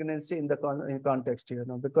of pregnancy in the context,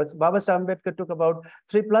 because Baba Saheb Ambedkar took about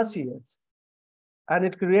 3+ years. And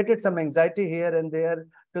it created some anxiety here and there,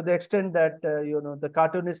 to the extent that, the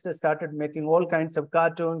cartoonists started making all kinds of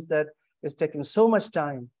cartoons that is taking so much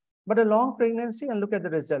time. But a long pregnancy, and look at the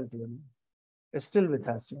result, it's still with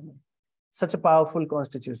us. Such a powerful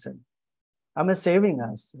constitution. I mean, saving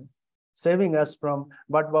us from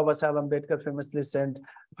what Baba Saheb Ambedkar famously said,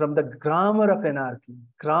 from the grammar of anarchy.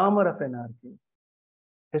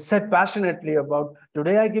 He said passionately about,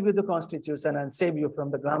 today I give you the constitution and save you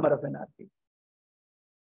from the grammar of anarchy.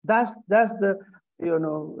 That's the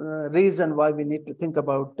reason why we need to think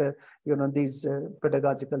about these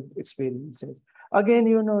pedagogical experiences. Again,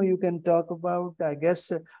 you can talk about, I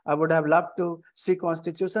guess I would have loved to see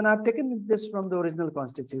constitution. I've taken this from the original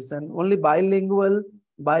constitution, only bilingual.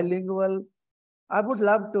 I would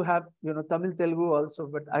love to have Tamil Telugu also,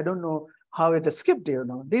 but I don't know how it is skipped.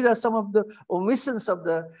 These are some of the omissions of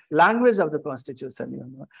the language of the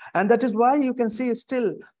constitution. And that is why you can see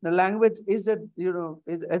still the language is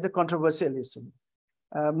a controversial issue.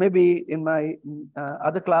 Maybe in my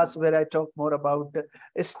other class where I talk more about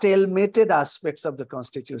stalemated aspects of the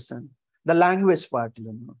constitution, the language part,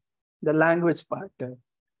 the language part.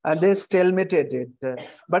 And they stalemated it.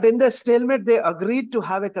 But in the stalemate, they agreed to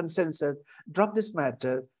have a consensus. Drop this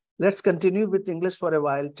matter. Let's continue with English for a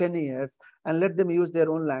while, 10 years, and let them use their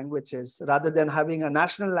own languages rather than having a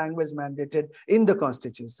national language mandated in the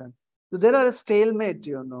constitution. So there are a stalemate,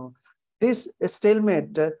 This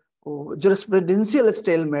stalemate, jurisprudential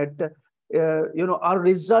stalemate, are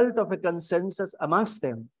result of a consensus amongst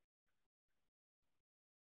them.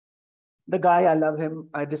 The guy, I love him,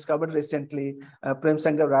 I discovered recently, Prem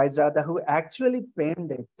Sangha Raizada, who actually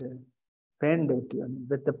penned it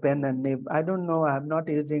with the pen and nib. I don't know, I'm not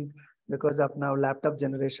using, because of now laptop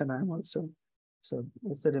generation, I'm also. So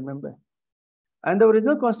let's remember. And the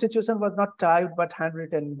original constitution was not typed, but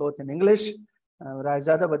handwritten both in English.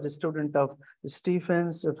 Raizada was a student of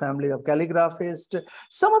Stephens, a family of calligraphists.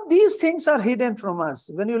 Some of these things are hidden from us.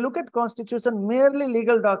 When you look at constitution, merely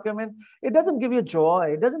legal document, it doesn't give you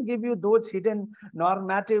joy. It doesn't give you those hidden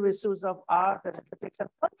normative issues of art, aesthetics, and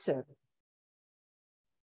culture.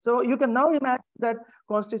 So you can now imagine that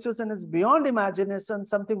constitution is beyond imagination,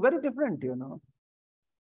 something very different,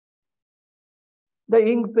 The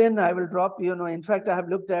ink pen, I will drop, in fact, I have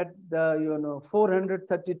looked at the,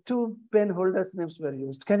 432 pen holders' names were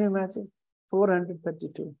used. Can you imagine?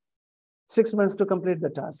 432. 6 months to complete the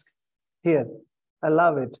task. Here, I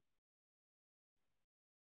love it.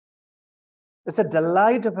 It's a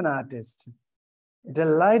delight of an artist.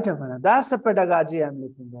 That's the pedagogy I'm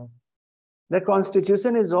looking at. The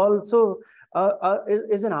constitution is also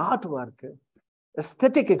is an artwork,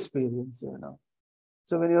 aesthetic experience,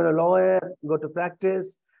 So when you're a lawyer, go to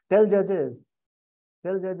practice, tell judges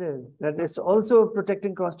that it's also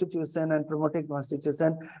protecting constitution and promoting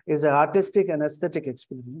constitution is an artistic and aesthetic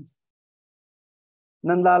experience.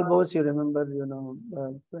 Nandlal Bose, you remember,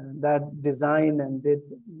 that design and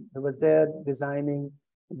was there designing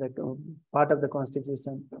the part of the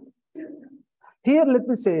constitution. Here, let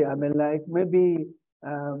me say, I mean, like maybe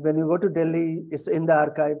when you go to Delhi, it's in the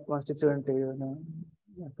archive constituent,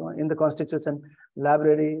 in the Constitution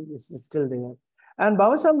library, is still there. And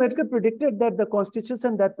Baba Saheb Ambedkar predicted that the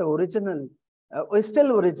constitution, that the original, is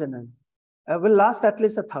still original, will last at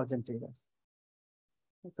least 1,000 years.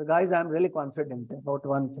 So guys, I'm really confident about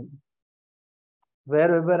one thing.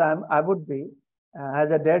 Wherever I would be,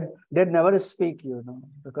 As a dead never speak,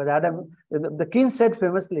 because Adam, the king said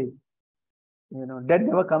famously, dead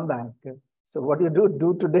never come back. So what you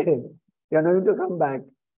do today, you're not going to come back.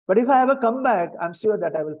 But if I ever come back, I'm sure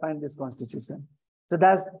that I will find this constitution. So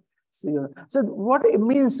that's, so what it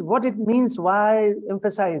means, why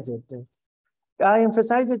emphasize it? I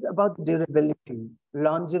emphasize it about durability,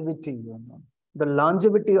 longevity, the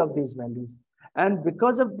longevity of these values. And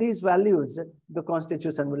because of these values, the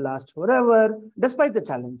constitution will last forever, despite the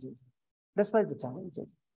challenges. Despite the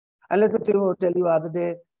challenges. And let me tell you other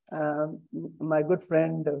day, my good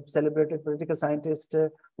friend, celebrated political scientist,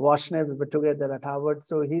 Washner, we were together at Harvard.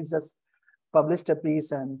 So he's just published a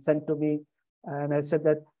piece and sent to me. And I said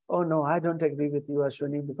that, oh no, I don't agree with you,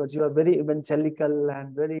 Ashwani, because you are very evangelical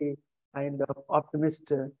and very kind of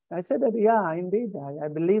optimist. I said that, yeah, indeed, I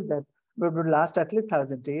believe that it would last at least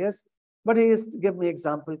 1,000 years. But he is to give me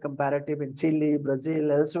example, comparative in Chile,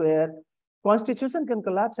 Brazil, elsewhere. Constitution can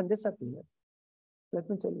collapse and disappear. Let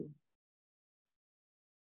me tell you.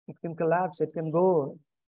 It can collapse, it can go.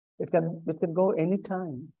 It can go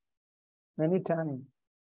anytime. Anytime.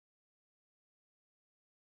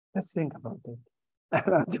 Let's think about it.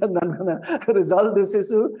 I'm just not going to resolve this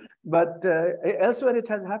issue, but elsewhere it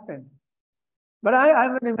has happened. But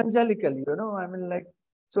I'm an evangelical, I mean, like,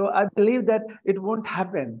 so I believe that it won't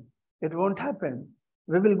happen. It won't happen.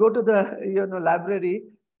 We will go to the, library,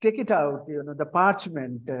 take it out, the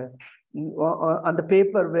parchment on the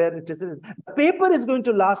paper where it is. The paper is going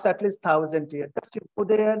to last at least 1,000 years. Just you go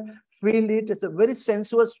there, feel it. It's a very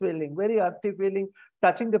sensuous feeling, very earthy feeling.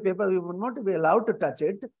 Touching the paper, you would not be allowed to touch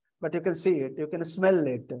it, but you can see it, you can smell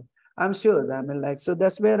it. I'm sure. I mean, like, so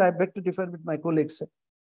that's where I beg to differ with my colleagues.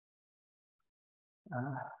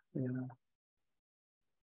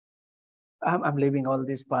 I'm leaving all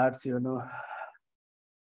these parts,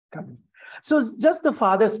 coming. So just the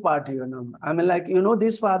father's part, I mean, like,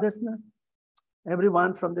 these fathers,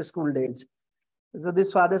 everyone from the school days. So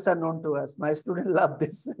these fathers are known to us. My students love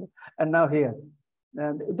this. And now here.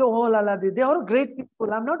 And they are great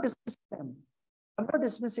people. I'm not dismissing them. I'm not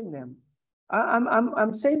dismissing them.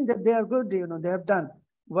 I'm saying that they are good, they have done.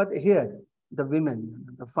 What here, the women,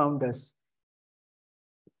 the founders.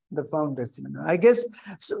 I guess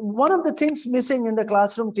one of the things missing in the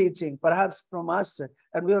classroom teaching, perhaps from us,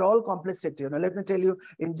 and we are all complicit, let me tell you,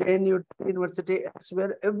 in JNU University,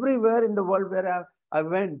 elsewhere, everywhere in the world where I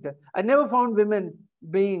went, I never found women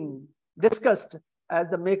being discussed as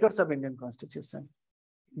the makers of Indian Constitution.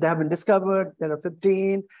 They have been discovered, there are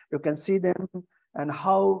 15, you can see them, and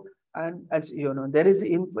how, and as there is,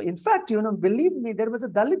 in fact, believe me, there was a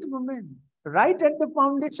Dalit woman right at the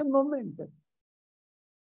foundation moment.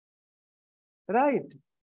 Right.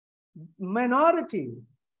 Minority.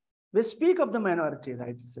 We speak of the minority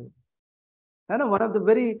rights. One of the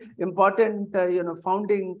very important,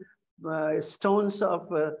 founding stones of,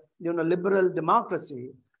 liberal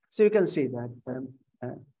democracy. So you can see that.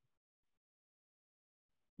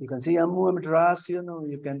 You can see Ammu Madras,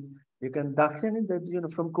 you can Dakshin,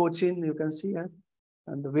 that, from Cochin, you can see it.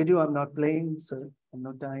 And the video I'm not playing, so I'm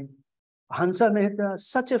not dying. Hansa Mehta,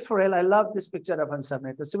 such a frail, I love this picture of Hansa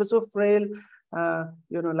Mehta. She was so frail,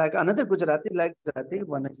 like another Gujarati,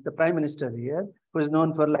 one is the Prime Minister here, who is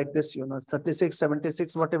known for like this, 36,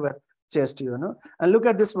 76, whatever chest, And look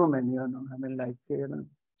at this woman, I mean, like,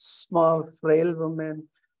 small, frail woman.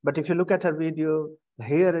 But if you look at her video,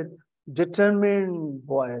 hear it, determined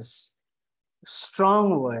voice,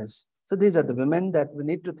 strong voice. So these are the women that we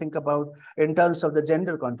need to think about in terms of the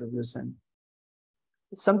gender contribution.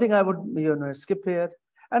 Something I would, skip here.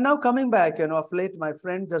 And now coming back, of late, my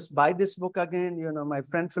friend just buy this book again. My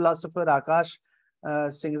friend philosopher Akash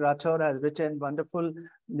Singh Rathore has written wonderful,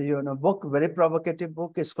 book, very provocative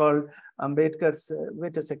book. It's called Ambedkar's.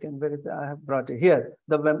 Wait a second, I have brought it here.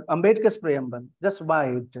 The Ambedkar's Preamble. Just buy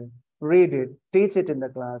it, read it, teach it in the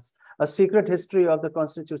class. A Secret History of the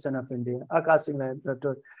Constitution of India. Akash Singh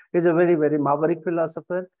Rathore is a very, very maverick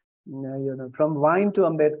philosopher. From wine to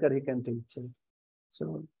Ambedkar, he can teach.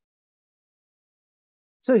 So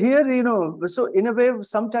here, so in a way,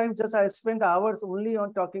 sometimes just I spend hours only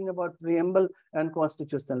on talking about preamble and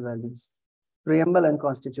constitutional values. Preamble and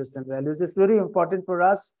constitutional values. It's very important for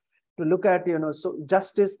us to look at, so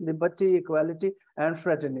justice, liberty, equality, and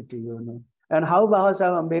fraternity, and how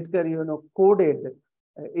Bahasaheb Ambedkar, coded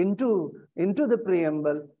into the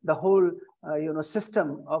preamble the whole,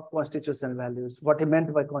 system of constitutional values, what he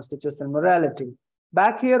meant by constitutional morality.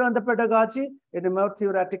 Back here on the pedagogy, in a more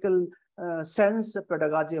theoretical sense,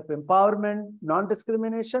 pedagogy of empowerment,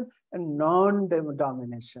 non-discrimination, and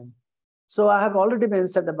non-domination. So I have already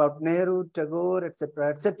mentioned about Nehru, Tagore,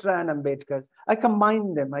 etc., and Ambedkar. I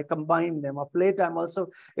combine them. Of late, I'm also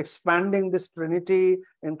expanding this trinity,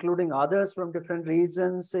 including others from different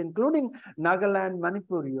regions, including Nagaland,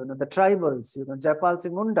 Manipur, the tribals, Jaipal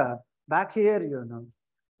Singh Munda, back here,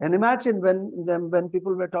 And imagine when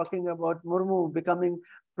people were talking about Murmu becoming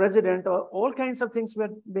president, or all kinds of things were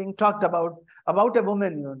being talked about a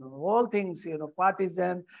woman, all things,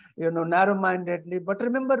 partisan, narrow-mindedly. But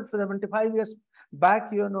remember, 75 years back,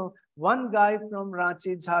 one guy from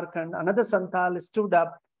Ranchi, Jharkhand, another Santhal stood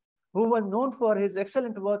up, who was known for his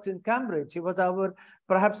excellent work in Cambridge. He was our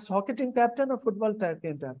perhaps hockey team captain or football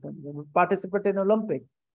team captain, participated in Olympic.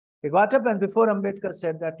 He got up and before Ambedkar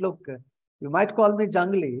said that, look, you might call me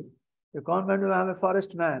jungly, you call me I'm a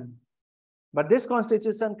forest man. But this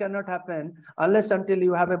constitution cannot happen unless until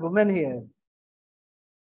you have a woman here.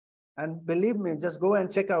 And believe me, just go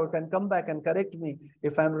and check out and come back and correct me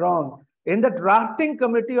if I'm wrong. In the drafting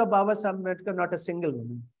committee of Baba Sahib Ambedkar, not a single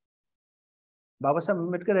woman. Baba Sahib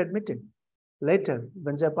Ambedkar admitted later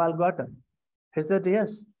when Jaipal got up. He said,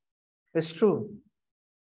 yes, it's true.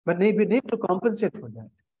 But we need to compensate for that.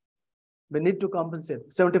 We need to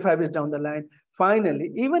compensate. 75 years down the line.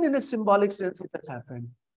 Finally, even in a symbolic sense, it has happened.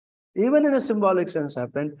 Even in a symbolic sense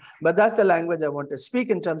happened, but that's the language I want to speak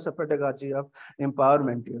in terms of pedagogy of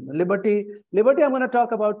empowerment. Liberty, I'm going to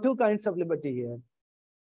talk about two kinds of liberty here.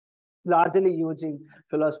 Largely using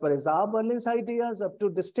philosopher Isaac Berlin's ideas of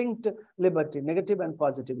two distinct liberty, negative and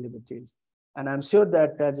positive liberties. And I'm sure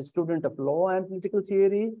that as a student of law and political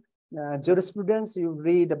theory, jurisprudence, you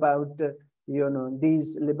read about,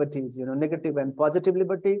 these liberties, negative and positive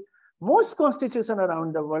liberty. Most constitutions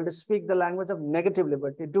around the world speak the language of negative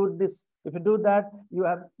liberty. Do this. If you do that, you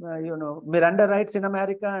have, Miranda rights in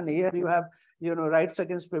America, and here you have, rights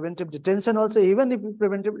against preventive detention. Also, even if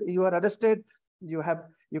you are arrested, you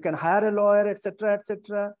can hire a lawyer, etc.,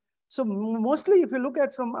 etc. So mostly, if you look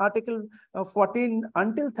at from Article 14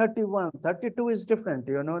 until 31, 32 is different.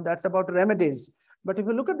 That's about remedies. But if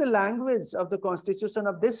you look at the language of the Constitution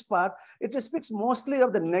of this part, it speaks mostly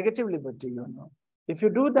of the negative liberty. If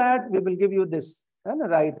you do that, we will give you this,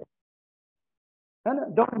 right?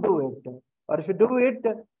 And don't do it. Or if you do it,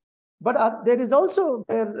 but there is also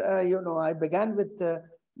where, I began with,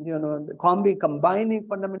 combining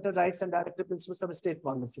fundamental rights and directive principles of state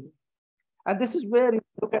policy. And this is where you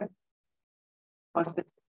look at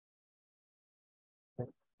Constitution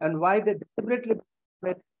and why they deliberately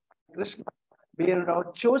Krishna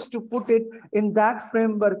chose to put it in that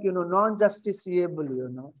framework,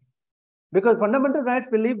 non-justiciable, because fundamental rights,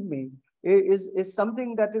 believe me, is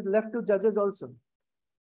something that is left to judges also.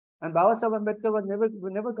 And Baba Sahib Ambedkar was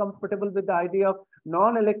never comfortable with the idea of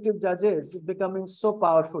non-elective judges becoming so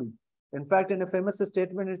powerful. In fact, in a famous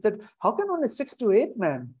statement, he said, how can only 6 to 8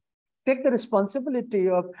 men take the responsibility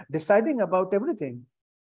of deciding about everything?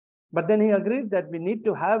 But then he agreed that we need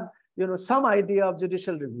to have, some idea of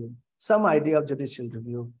judicial review,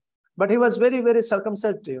 But he was very, very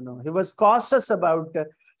circumspect, He was cautious about.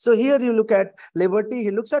 So here you look at liberty. He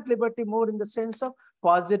looks at liberty more in the sense of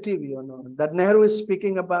positive, that Nehru is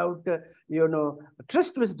speaking about,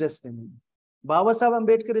 tryst with destiny. Baba Sahib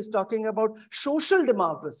Ambedkar is talking about social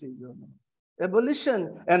democracy,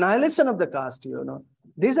 abolition, annihilation of the caste,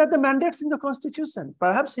 These are the mandates in the Constitution,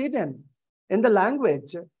 perhaps hidden in the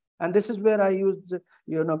language. And this is where I use,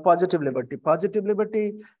 positive liberty. Positive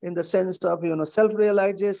liberty in the sense of,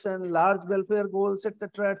 self-realization, large welfare goals,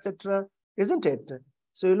 etc., isn't it?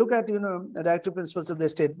 So you look at, directive principles of the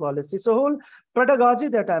state policy. So whole pedagogy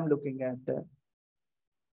that I'm looking at.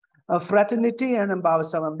 Fraternity and Baba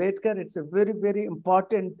Sahib Ambedkar, it's a very, very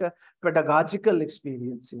important pedagogical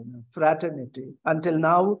experience, fraternity. Until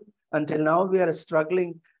now, we are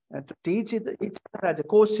struggling to teach each other as a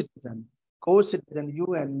co-citizen,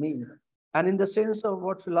 you and me. And in the sense of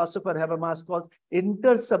what philosopher Habermas calls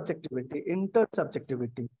intersubjectivity,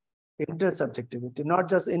 not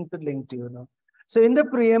just interlinked, So in the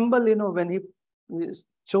preamble, when he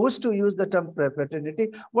chose to use the term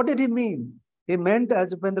fraternity, what did he mean? He meant,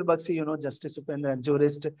 as Upendra Bakshi, Justice Upendra and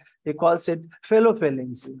jurist, he calls it fellow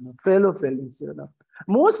feelings,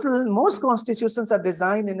 Most constitutions are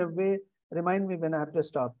designed in a way, remind me when I have to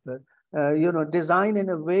stop, designed in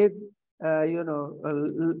a way,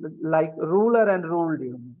 like ruler and ruled,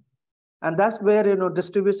 And that's where,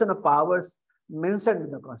 distribution of powers mentioned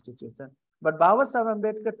in the Constitution. But Baba Sahib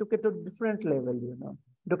Ambedkar took it to a different level,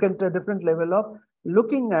 took it to a different level of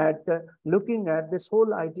looking at this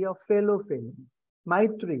whole idea of fellow feeling,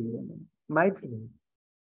 Maitri,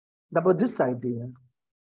 the Buddhist idea.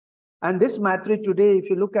 And this Maitri today, if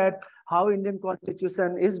you look at how Indian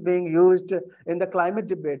constitution is being used in the climate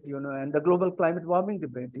debate, and the global climate warming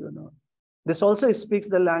debate, This also speaks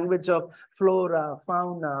the language of flora,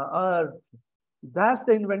 fauna, earth. That's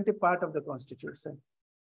the inventive part of the constitution.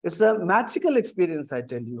 It's a magical experience, I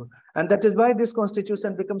tell you. And that is why this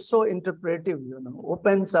constitution becomes so interpretive,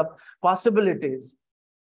 opens up possibilities,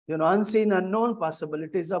 unseen, unknown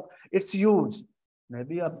possibilities of its use.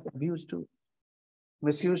 Maybe abused too,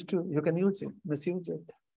 misused too. You can use it, misuse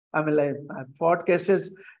it. I mean, like, I fought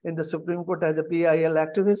cases in the Supreme Court as a PIL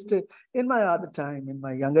activist in my other time, in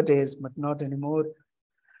my younger days, but not anymore.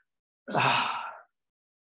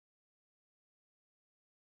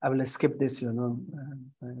 I will skip this,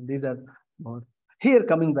 these are more. Here,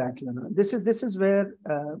 coming back, this is where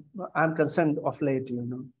I'm concerned of late,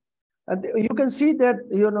 And you can see that,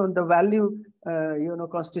 the value,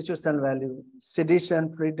 constitutional value,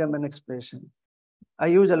 sedition, freedom, and expression. I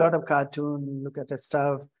use a lot of cartoon, look at the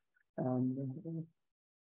stuff, and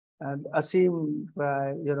Asim,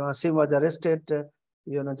 Asim was arrested,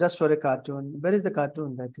 just for a cartoon. Where is the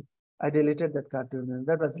cartoon that I deleted that cartoon? And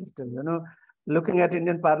that was little, looking at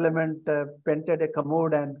Indian Parliament, painted a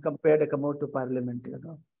commode and compared a commode to Parliament,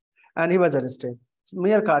 and he was arrested.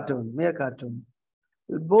 Mere cartoon, mere cartoon.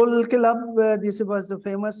 Bol Kilab, this was the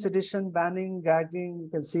famous sedition, banning, gagging.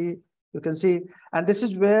 You can see, and this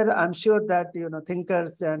is where I'm sure that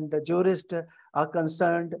thinkers and jurists are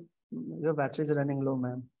concerned. Your battery is running low,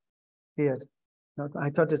 ma'am. Here, no, I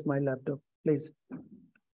thought it's my laptop. Please.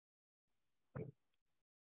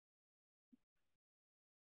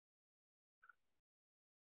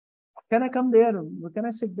 Can I come there? Can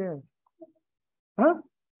I sit there? Huh?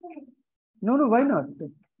 No, why not?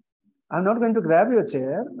 I'm not going to grab your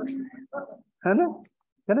chair. Hannah,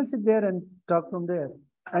 can I sit there and talk from there?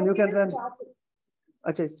 And you can run.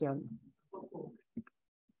 Acha, stand.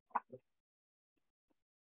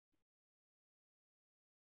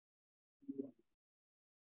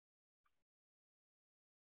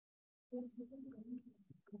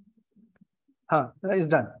 It's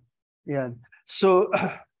done. Yeah. So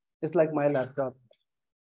it's like my laptop.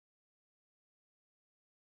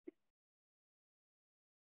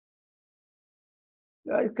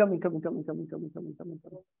 It's coming.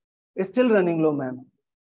 It's still running low, ma'am.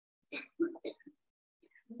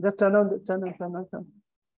 Just turn on.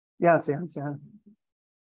 Yeah, see.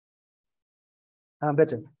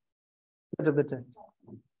 Better.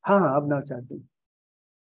 Ab now charging.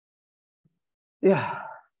 Yeah.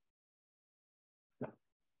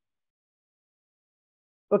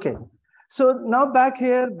 Okay. So now back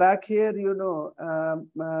here, and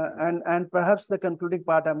perhaps the concluding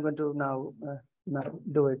part I'm going to now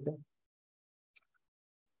do it.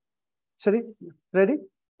 Sorry, ready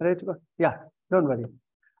to go? Yeah, don't worry.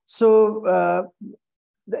 So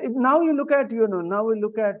now you look at,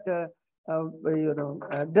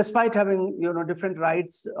 despite having, different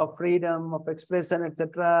rights of freedom, of expression,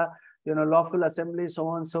 etc., lawful assembly, so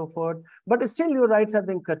on and so forth, but still your rights have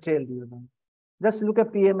been curtailed, Just look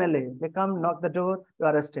at PMLA. They come, knock the door, you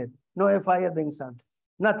are arrested. No FIR being served.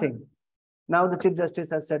 Nothing. Now the Chief Justice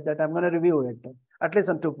has said that I'm going to review it, at least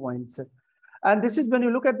on 2 points. And this is when you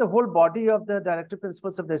look at the whole body of the directive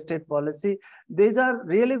principles of the state policy, these are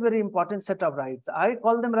really very important set of rights. I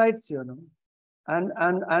call them rights, And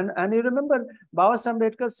you remember, Baba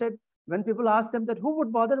Ambedkar said, when people ask them that, who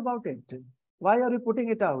would bother about it? Why are you putting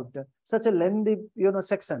it out? Such a lengthy,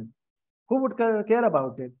 section. Who would care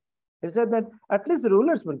about it? He said that at least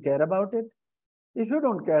rulers will care about it. If you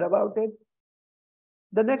don't care about it,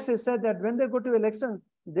 the next he said that when they go to elections,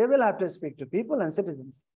 they will have to speak to people and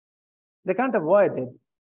citizens. They can't avoid it.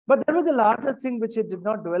 But there was a larger thing which he did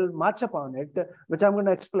not dwell much upon it, which I'm going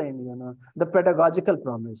to explain, the pedagogical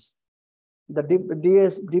promise. The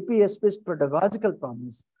DPSP's pedagogical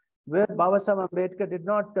promise, where Baba Saheb Ambedkar did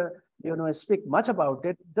not, speak much about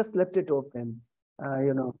it, just left it open,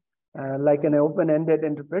 like an open-ended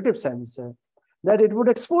interpretive sense, that it would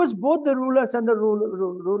expose both the rulers and the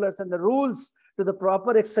rules to the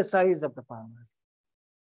proper exercise of the power.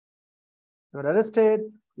 You're arrested,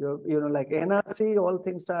 like NRC, all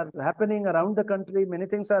things are happening around the country, many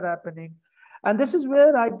things are happening. And this is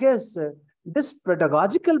where I guess this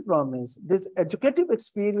pedagogical promise, this educative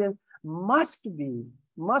experience must be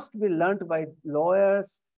learned by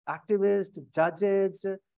lawyers, activists, judges,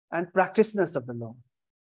 and practitioners of the law.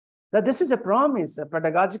 That this is a promise, a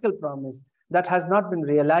pedagogical promise that has not been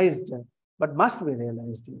realized, but must be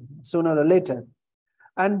realized sooner or later.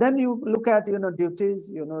 And then you look at,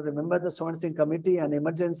 duties, remember the Swan Singh Committee and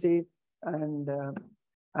emergency. And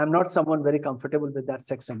I'm not someone very comfortable with that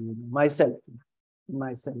section, myself,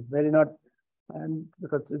 very not, and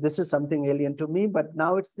because this is something alien to me, but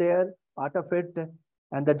now it's there. part of it,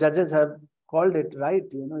 and the judges have called it right.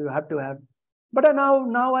 You have to have. But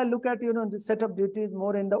now I look at, the set of duties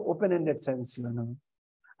more in the open-ended sense,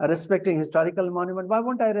 respecting historical monument. Why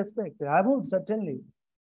won't I respect? I would, certainly.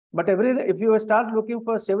 But if you start looking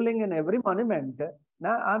for civiling in every monument,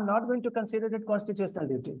 now I'm not going to consider it constitutional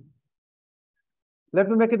duty. Let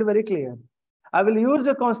me make it very clear. I will use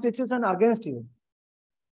the constitution against you.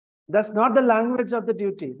 That's not the language of the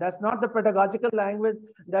duty. That's not the pedagogical language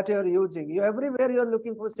that you're using. Everywhere you're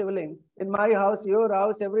looking for civiling, in my house, your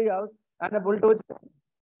house, every house, and a bulldozer,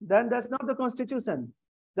 then that's not the constitution.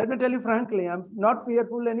 Let me tell you frankly, I'm not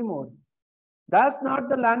fearful anymore. That's not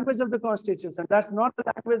the language of the constitution. That's not the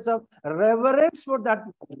language of reverence for that.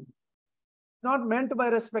 Not meant by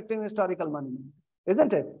respecting historical monument,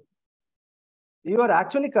 isn't it? You are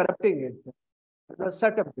actually corrupting it. The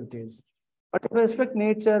set of duties. But if I respect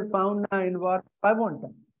nature, fauna, environment, I won't.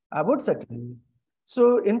 I would certainly.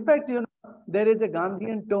 So, in fact, there is a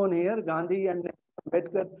Gandhian tone here. Gandhi and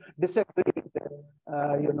Ambedkar disagreed,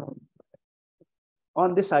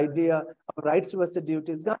 on this idea of rights versus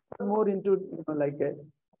duties. Gandhi was more into,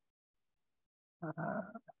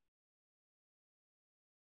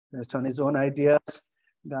 based on his own ideas.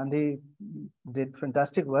 Gandhi did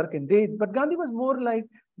fantastic work indeed, but Gandhi was more like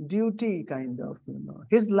duty kind of,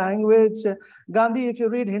 his language. Gandhi, if you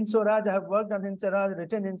read Hind Swaraj, I have worked on Hind Swaraj,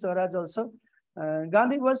 written Hind Swaraj also.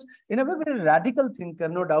 Gandhi was, in a way, very radical thinker,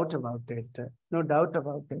 no doubt about it. No doubt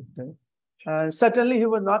about it. Certainly, he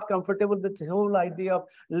was not comfortable with the whole idea of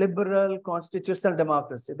liberal constitutional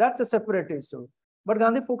democracy. That's a separate issue. But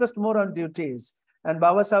Gandhi focused more on duties, and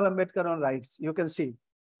Baba Sahib Ambedkar on rights. You can see,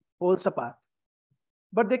 poles apart.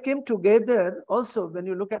 But they came together also. When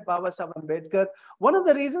you look at Baba Sahib Ambedkar, one of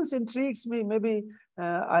the reasons intrigues me, maybe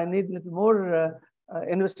I need a little more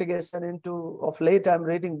investigation into. Of late, I'm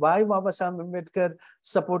reading why Baba Sahib Ambedkar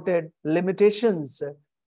supported limitations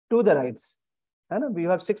to the rights. We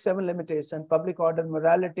have 6-7 limitations: public order,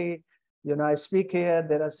 morality. I speak here.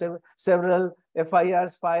 There are several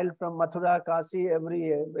FIRs filed from Mathura, Kasi,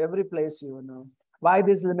 every place. Why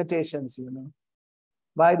these limitations?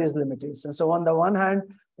 By these limitations. So on the one hand,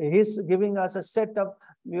 he's giving us a set of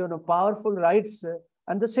powerful rights, and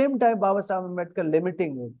at the same time, Baba Sahib Ambedkar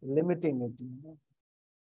limiting it.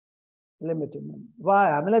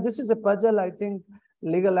 Why? I mean, this is a puzzle. I think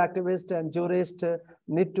legal activists and jurists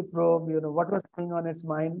need to probe. What was going on in its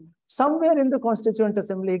mind. Somewhere in the Constituent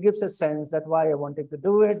Assembly, he gives a sense that why I wanted to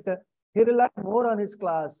do it. He relied more on his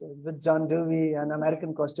class with John Dewey and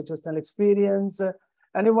American constitutional experience,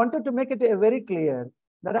 and he wanted to make it very clear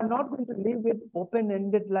that I'm not going to leave it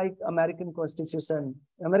open-ended like American Constitution.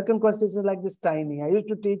 American Constitution like this tiny. I used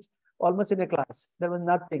to teach almost in a class. There was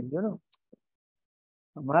nothing,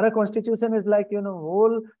 Our Constitution is like,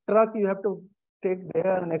 whole truck you have to take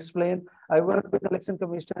there and explain. I work with Election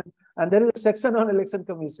Commission, and there is a section on Election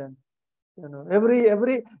Commission.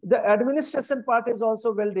 The administration part is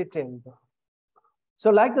also well detailed.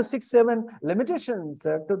 So like the 6-7 limitations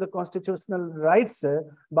to the constitutional rights,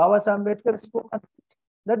 Baba Sahib Ambedkar spoke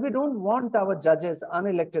that we don't want our judges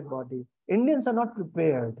unelected body. Indians are not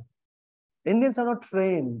prepared. Indians are not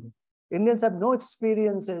trained. Indians have no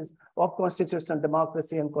experiences of constitutional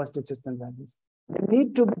democracy and constitutional values. They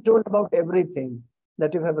need to be told about everything,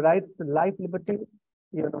 that you have right to life, liberty.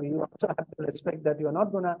 You also have to respect that you are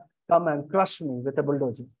not going to come and crush me with a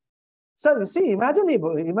bulldozer. So you see, imagine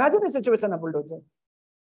a situation of bulldozer.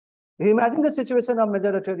 Imagine the situation of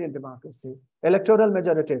majoritarian democracy, electoral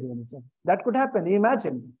majoritarianism. That could happen.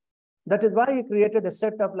 Imagine. That is why he created a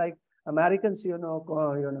set of like Americans,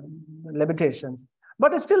 limitations.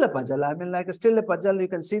 But it's still a puzzle. I mean, still a puzzle. You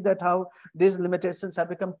can see that how these limitations have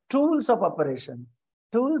become tools of operation.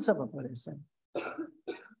 Tools of operation.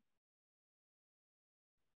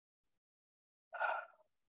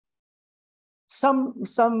 Some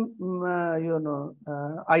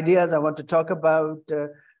ideas I want to talk about,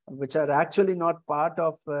 which are actually not part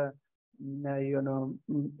of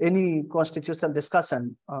any constitutional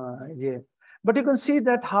discussion here. But you can see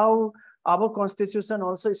that how our constitution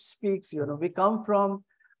also speaks. We come from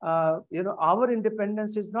our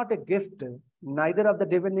independence is not a gift, neither of the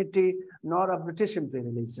divinity nor of British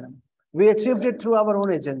imperialism. We achieved it through our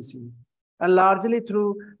own agency, and largely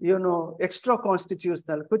through extra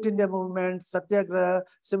constitutional Quit India movement, Satyagraha,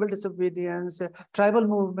 civil disobedience, tribal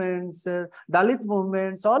movements, Dalit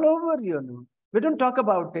movements, all over. We don't talk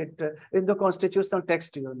about it in the constitutional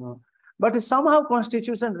text. But somehow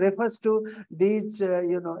Constitution refers to these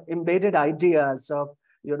embedded ideas of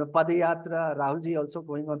Padayatra. Rahulji also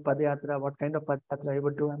going on Padayatra. What kind of Padayatra he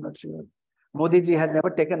would do, I'm not sure. Modi ji had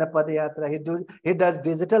never taken a Padayatra. He does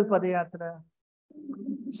digital Padayatra.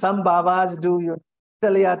 Some Babas do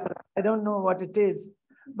Yatra. I don't know what it is.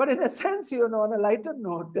 But in a sense, on a lighter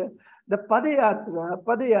note, the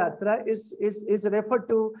Padayatra is referred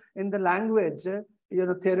to in the language,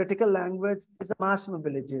 theoretical language, is a mass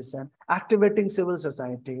mobilization, activating civil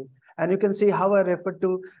society. And you can see how I refer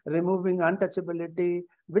to removing untouchability,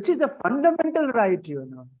 which is a fundamental right,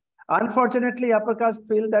 Unfortunately, upper caste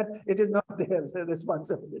feel that it is not their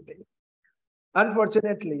responsibility.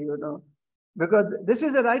 Unfortunately, because this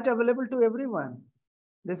is a right available to everyone.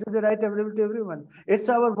 This is a right available to everyone. It's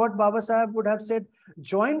our, what Baba Sahib would have said,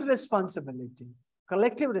 joint responsibility,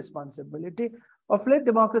 collective responsibility. Of late,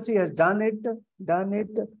 democracy has done it.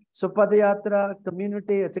 So Padayatra,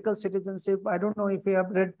 community, ethical citizenship. I don't know if you have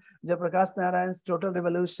read Jayaprakash Narayan's Total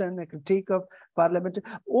Revolution, a critique of parliament.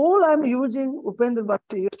 All I'm using, Upendra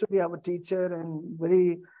Bhakti used to be our teacher and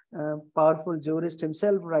very powerful jurist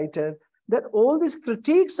himself, writer, that all these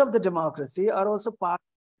critiques of the democracy are also part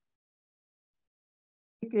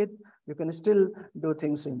of it. You can still do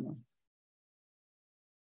things,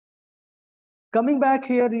 Coming back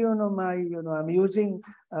here, I'm using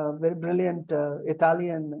very brilliant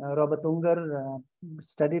Italian Robert Unger,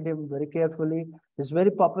 studied him very carefully. He's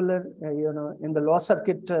very popular, in the law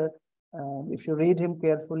circuit. If you read him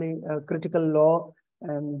carefully, critical law,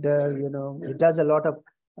 and, he does a lot of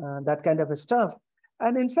that kind of stuff.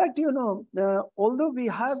 And in fact, although we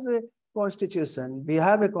have a constitution,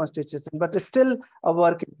 but it's still a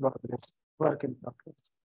work in progress,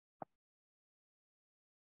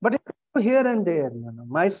 But here and there,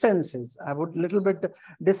 my sense is, I would little bit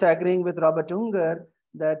disagreeing with Robert Unger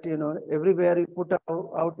that, everywhere you put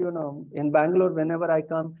out, in Bangalore, whenever I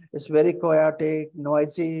come, it's very chaotic,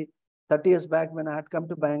 noisy. 30 years back when I had come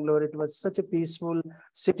to Bangalore, it was such a peaceful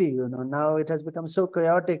city, Now it has become so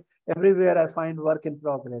chaotic. Everywhere I find work in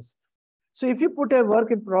progress. So if you put a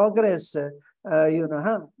work in progress,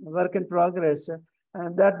 work in progress,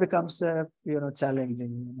 and that becomes,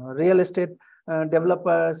 challenging. Real estate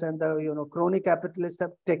developers and the, crony capitalists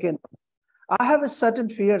have taken. I have a certain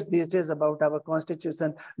fears these days about our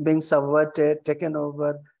constitution being subverted, taken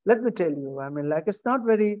over. Let me tell you, it's not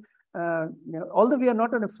very, although we are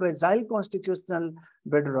not on a fragile constitutional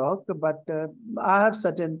bedrock, but I have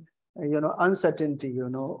certain, uncertainty,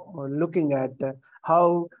 looking at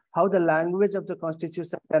how the language of the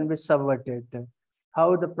constitution can be subverted,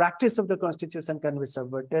 how the practice of the constitution can be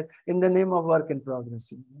subverted in the name of work in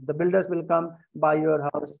progress. The builders will come, buy your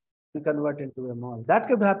house and convert into a mall. That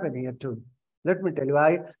could happen here too. Let me tell you,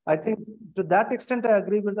 I think to that extent, I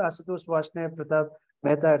agree with Ashutosh Vaishnav, Pratap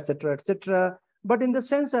Mehta, etc., etc. But in the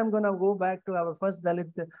sense, I'm going to go back to our first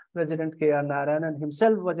Dalit president, K.R. Narayanan, and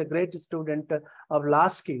himself was a great student of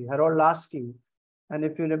Lasky, Harold Lasky. And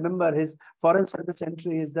if you remember, his foreign service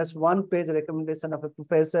entry is just one-page recommendation of a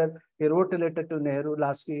professor. He wrote a letter to Nehru,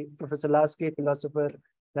 Lasky, Professor Lasky, philosopher,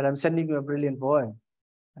 that I'm sending you a brilliant boy.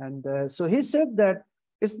 And so he said that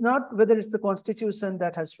it's not whether it's the constitution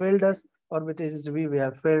that has failed us or whether it is we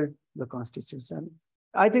have failed the constitution.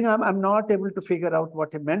 I think I'm not able to figure out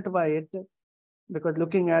what he meant by it, because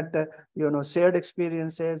looking at, shared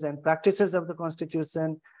experiences and practices of the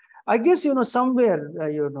constitution, I guess, somewhere,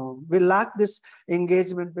 we lack this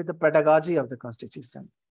engagement with the pedagogy of the constitution.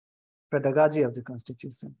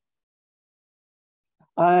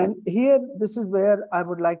 And here, this is where I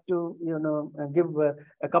would like to, give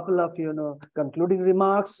a couple of, concluding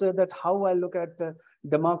remarks that how I look at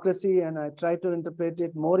democracy, and I try to interpret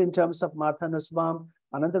it more in terms of Martha Nussbaum,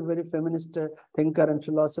 another very feminist thinker and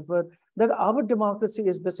philosopher, that our democracy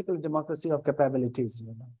is basically democracy of capabilities,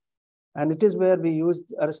 And it is where we use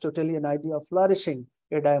the Aristotelian idea of flourishing,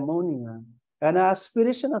 eudaimonia, an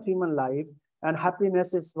aspiration of human life, and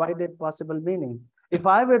happiness is widest possible meaning. If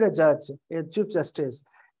I were a judge, a chief justice,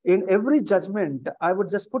 in every judgment, I would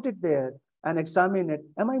just put it there and examine it.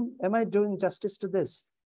 Am I doing justice to this?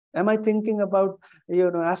 Am I thinking about,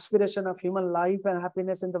 aspiration of human life and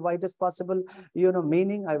happiness in the widest possible,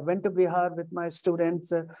 meaning? I went to Bihar with my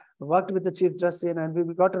students, worked with the Chief Justice, and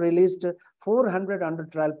we got released 400 under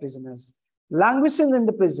trial prisoners, languishing in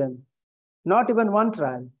the prison, not even one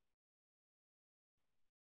trial.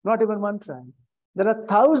 Not even one trial. There are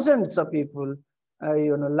thousands of people,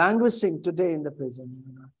 languishing today in the prison.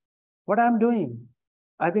 What I'm doing?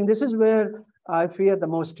 I think this is where I fear the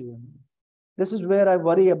most. This is where I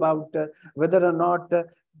worry about whether or not the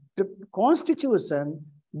constitution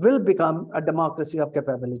will become a democracy of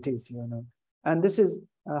capabilities, And this is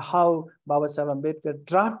how Baba Sahib Ambedkar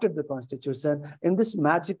drafted the constitution in this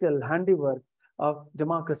magical handiwork of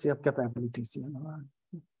democracy of capabilities,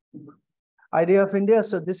 Idea of India.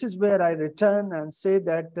 So this is where I return and say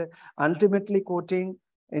that ultimately quoting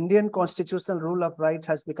Indian constitutional rule of right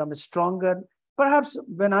has become stronger. Perhaps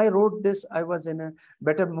when I wrote this, I was in a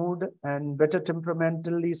better mood and better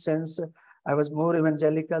temperamentally sense. I was more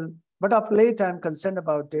evangelical. But of late, I'm concerned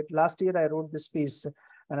about it. Last year, I wrote this piece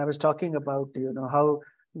and I was talking about, how,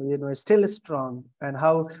 still strong and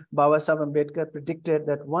how Baba Sahib Ambedkar predicted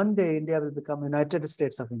that one day India will become United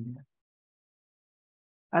States of India.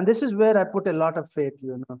 And this is where I put a lot of faith,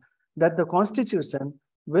 that the constitution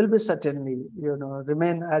will be certainly,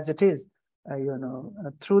 remain as it is,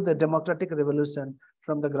 through the democratic revolution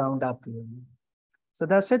from the ground up. So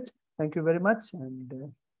that's it. Thank you very much.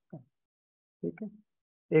 And okay.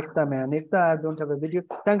 Ekta man, Ekta, I don't have a video.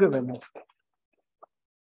 Thank you very much.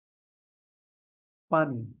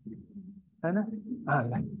 Pani. Hai na?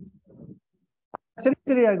 Right.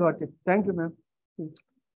 Seriously, I got it. Thank you, ma'am.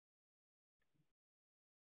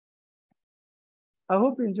 I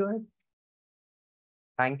hope you enjoy it.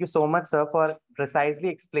 Thank you so much, sir, for precisely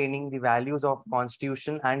explaining the values of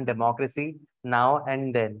constitution and democracy now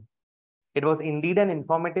and then. It was indeed an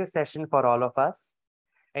informative session for all of us.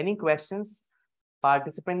 Any questions?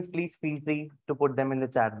 Participants, please feel free to put them in the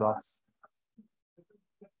chat box.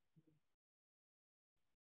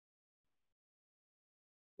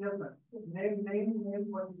 Yes, ma'am. Name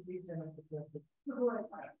what is the channel.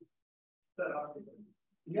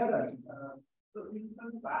 Yeah, right. So it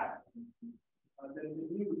comes back. There is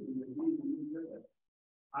a news in the news.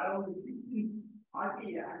 Around 60 RT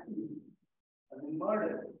activists have been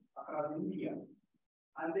murdered across India,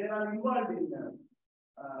 and they are involved in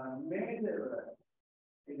major,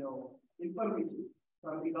 information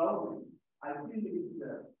from the government. I think it's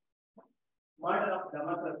murder of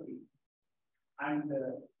democracy, and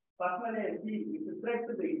personally, I see it's a threat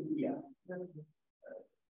to the India.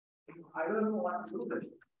 I don't know what to do with it.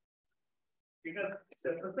 Because it's a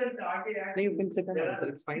present RT. You can sit down.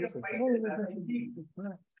 It's fine. I don't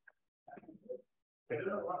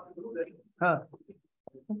know what to do with it. I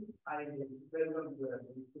welcome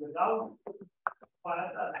the ground.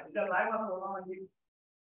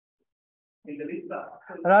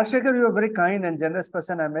 Rajshekhar, you are a very kind and generous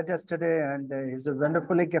person. I met yesterday, and he's a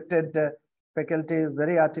wonderfully gifted faculty,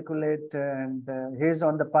 very articulate, and he's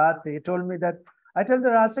on the path. He told me that, I told the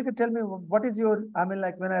Rajshekhar, tell me, what is your,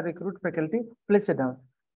 like when I recruit faculty, please sit down.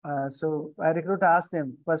 So I asked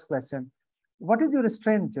them, first question, what is your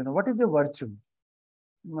strength? What is your virtue?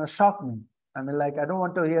 Shock me. I don't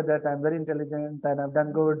want to hear that I'm very intelligent and I've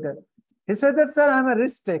done good. He said that, sir, I'm a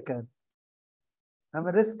risk taker. I'm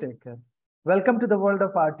a risk taker. Welcome to the world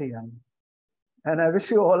of RTI. And I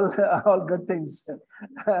wish you all good things.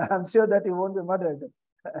 I'm sure that you won't be murdered.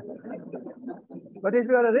 But if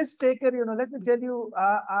you are a risk taker, let me tell you,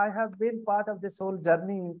 I have been part of this whole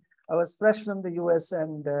journey. I was fresh from the US,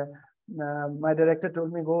 and my director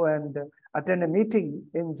told me go and attend a meeting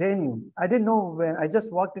in JNU. I didn't know when. I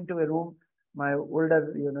just walked into a room, my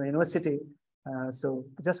older university. So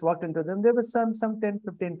just walked into them. There was some 10,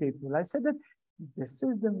 15 people. I said that this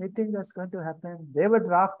is the meeting that's going to happen. They were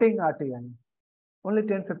drafting RTI. Only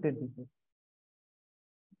 10, 15 people.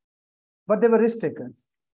 But they were risk takers.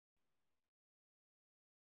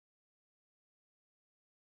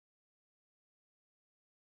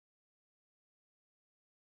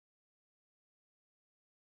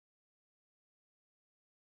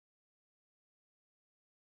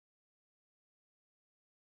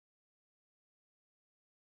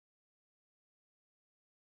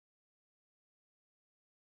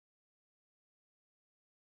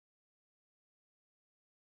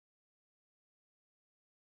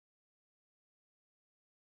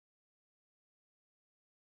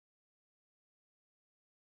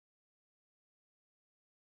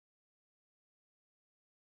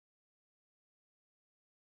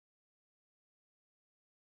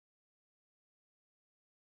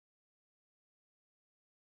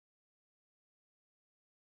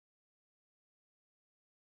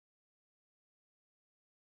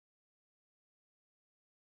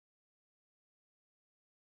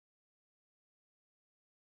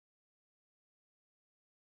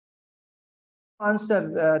 Answer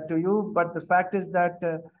to you, but the fact is that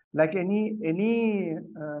like any regime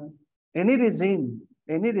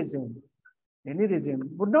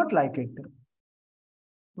would not like it.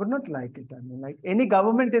 Would not like it. Like any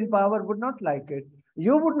government in power would not like it.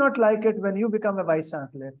 You would not like it when you become a vice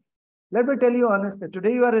chancellor. Let me tell you honestly,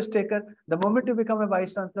 today you are a risk taker. The moment you become a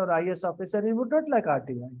vice chancellor or IS officer, you would not like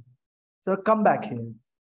RTI. So come back here.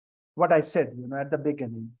 What I said, at the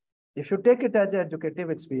beginning. If you take it as an educative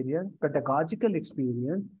experience, pedagogical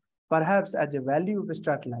experience, perhaps as a value, we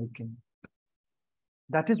start liking.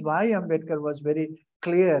 That is why Ambedkar was very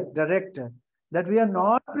clear, direct, that we are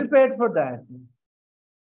not prepared for that.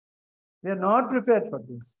 We are not prepared for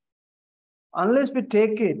this. Unless we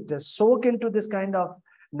take it, soak into this kind of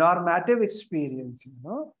normative experience,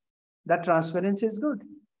 that transparency is good.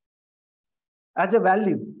 As a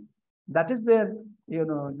value, that is where,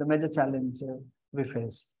 the major challenge we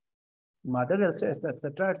face. Mother,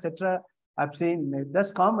 etc., etc. I've seen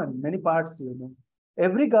that's common, many parts,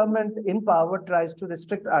 Every government in power tries to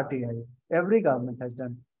restrict RTI. Every government has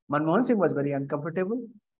done. Manmohan Singh was very uncomfortable.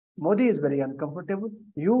 Modi is very uncomfortable.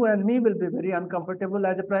 You and me will be very uncomfortable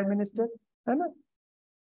as a prime minister.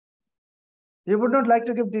 You would not like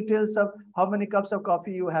to give details of how many cups of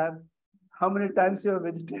coffee you have, how many times you have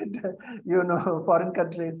visited, foreign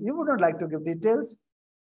countries. You would not like to give details.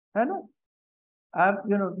 We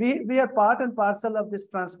are part and parcel of this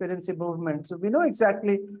transparency movement. So we know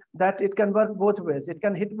exactly that it can work both ways. It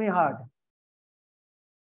can hit me hard.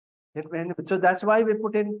 So that's why we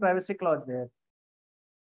put in privacy clause there.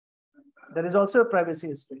 There is also a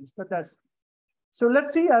privacy space, but that's, so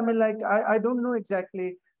let's see. I don't know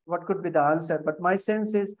exactly what could be the answer, but my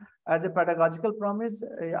sense is as a pedagogical promise,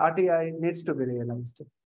 RTI needs to be realized.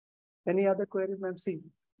 Any other query, ma'am? See.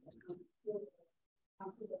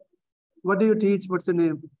 What do you teach? What's the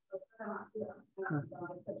name?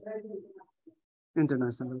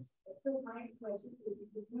 International.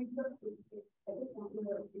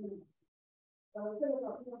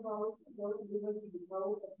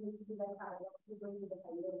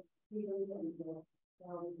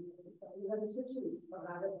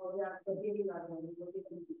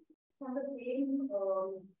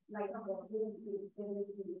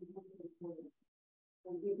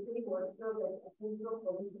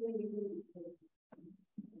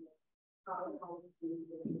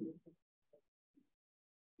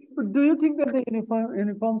 Do you think that the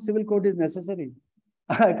uniform civil code is necessary?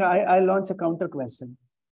 I launch a counter question.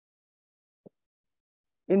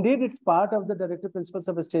 Indeed, it's part of the directive principles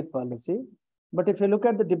of a state policy. But if you look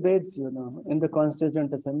at the debates, in the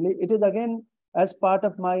Constituent Assembly, it is again as part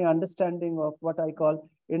of my understanding of what I call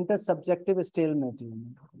intersubjective stalemate.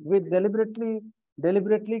 We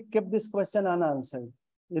deliberately kept this question unanswered.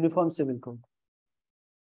 Uniform civil code.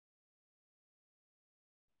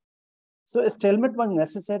 So a stalemate was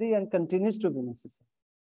necessary and continues to be necessary.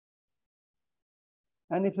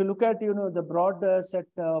 And if you look at, the broad set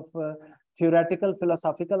of theoretical,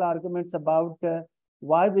 philosophical arguments about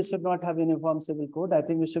why we should not have uniform civil code, I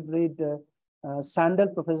think we should read Sandel.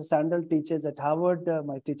 Professor Sandel teaches at Harvard,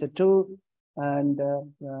 my teacher too, and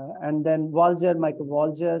then Walzer, Michael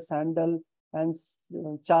Walzer, Sandel, and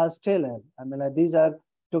Charles Taylor. These are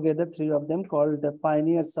together three of them called the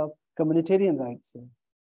pioneers of communitarian rights.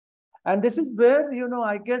 And this is where,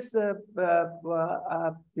 I guess, another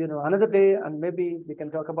day, and maybe we can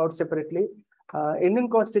talk about separately. Indian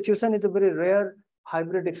Constitution is a very rare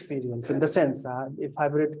hybrid experience in the sense, if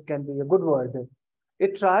hybrid can be a good word,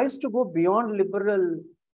 it tries to go beyond liberal,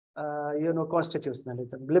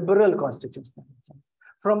 constitutionalism, liberal constitutionalism.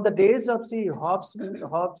 From the days of, Hobbes,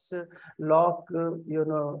 Locke,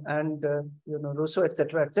 and, Rousseau,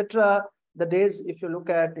 etc., the days, if you look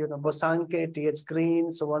at, Bosanquet, T.H.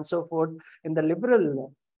 Green, so on and so forth, in the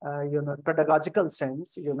liberal, pedagogical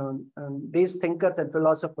sense, these thinkers and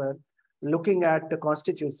philosophers looking at the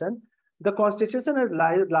Constitution is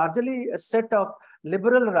largely a set of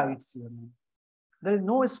liberal rights. There is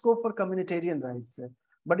no scope for communitarian rights,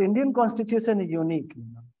 but Indian Constitution is unique.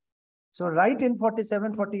 So right in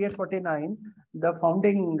 47, 48, 49, the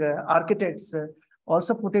founding architects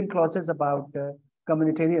also put in clauses about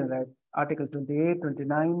communitarian rights. Article 28,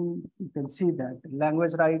 29, you can see that.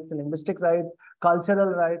 Language rights, linguistic rights, cultural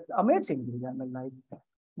rights, amazingly.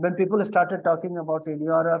 When people started talking about in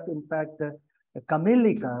Europe, in fact,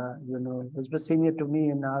 Kamilika, was senior to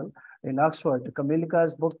me in Oxford.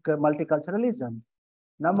 Kamilika's book, Multiculturalism.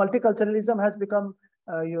 Now, multiculturalism has become,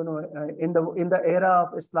 in the era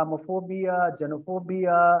of Islamophobia,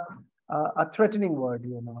 xenophobia, a threatening word,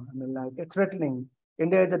 threatening.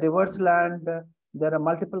 India is a diverse land. There are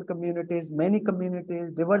multiple communities, many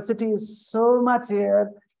communities. Diversity is so much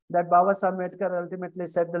here that Baba Ambedkar ultimately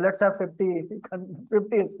said, let's have 50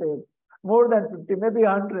 states, more than 50, maybe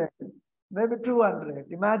 100, maybe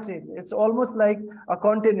 200. Imagine, it's almost like a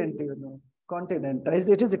continent, continent.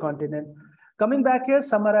 It is a continent. Coming back here,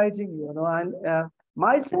 summarizing, and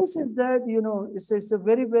my sense is that, it's a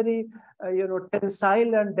very, very,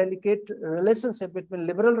 tensile and delicate relationship between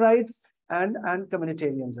liberal rights and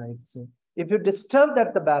communitarian rights. If you disturb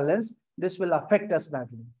the balance, this will affect us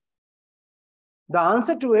badly. The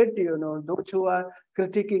answer to it, those who are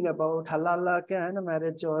critiquing about halal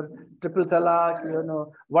marriage or triple talaq,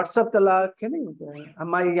 WhatsApp talaq,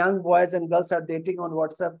 my young boys and girls are dating on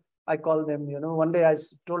WhatsApp. I call them, one day I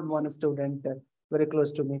told one student very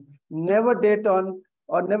close to me, never date on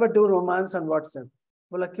or never do romance on WhatsApp.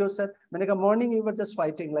 Well, like you said, morning you were just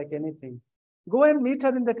fighting like anything. Go and meet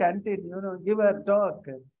her in the canteen, give her a talk.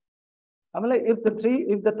 I'm like, if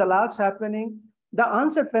the talaqs happening, the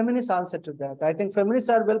answer, feminist answer to that. I think feminists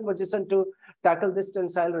are well positioned to tackle this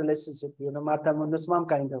tensile relationship, Mata Mundusmam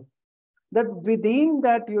kind of. That within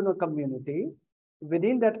that, community,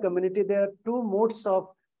 there are two modes of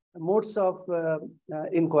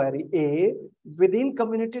inquiry. A, within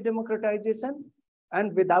community democratization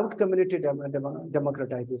and without community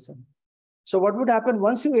democratization. So what would happen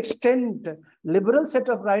once you extend liberal set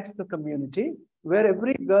of rights to the community, where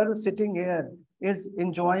every girl sitting here is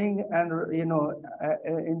enjoying and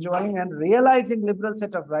realizing liberal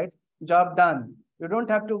set of rights, job done. You don't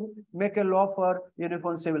have to make a law for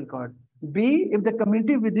uniform civil code. B, if the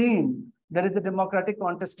community within, there is a democratic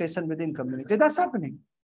contestation within community. That's happening.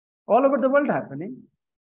 All over the world happening.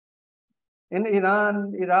 In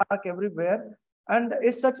Iran, Iraq, everywhere. And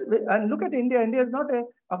look at India. India is not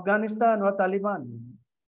Afghanistan or Taliban.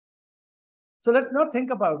 So let's not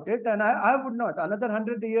think about it. And I would not, another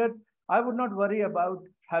 100 years, I would not worry about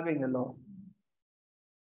having a law.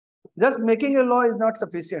 Just making a law is not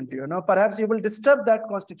sufficient, Perhaps you will disturb that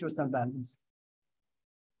constitutional balance.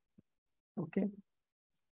 Okay.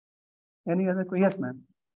 Any other question? Yes, ma'am.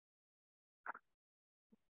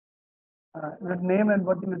 Your name and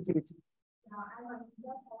what do you teach?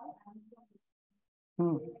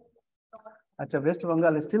 West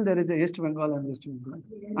Bengal. Still there is a East Bengal and West Bengal.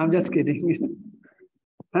 I'm just kidding.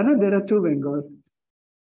 I know there are two Bengals.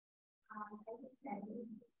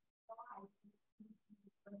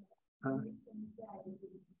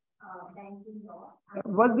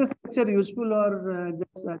 Was this lecture useful or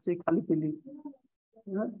just say khali pili?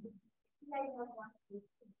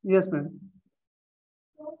 Yes, ma'am.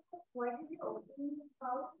 What is your opinion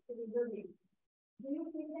about religion? Do you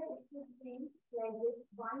think that it should be like this,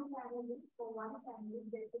 one family for one family,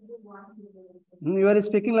 there should be one religion? You are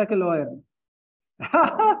speaking like a lawyer.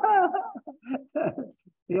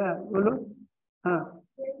 Yeah, bolo. One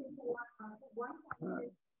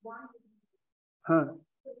family, one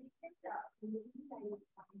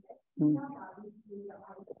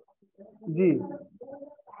ji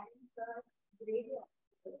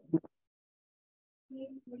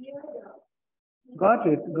got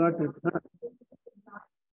it.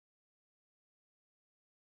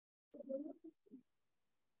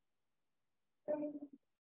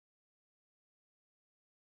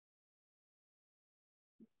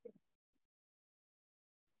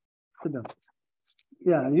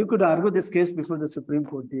 Yeah, you could argue this case before the Supreme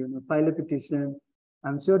Court, file a petition.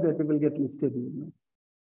 I'm sure that it will get listed,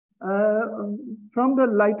 From the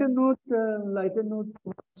lighter note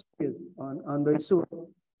on the issue of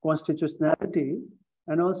constitutionality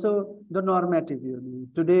and also the normative.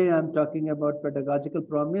 Today I'm talking about pedagogical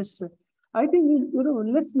promise. I think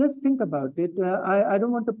let's think about it. I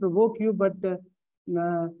don't want to provoke you, but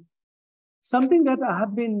something that I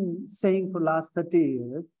have been saying for last 30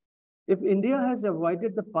 years. If India has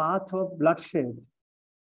avoided the path of bloodshed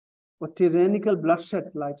or tyrannical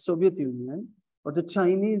bloodshed like Soviet Union or the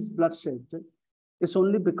Chinese bloodshed, it's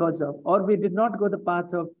only because of, or we did not go the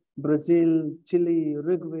path of Brazil, Chile,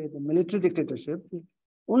 Uruguay, the military dictatorship,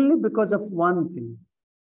 only because of one thing.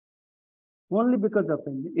 Only because of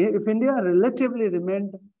India. If India relatively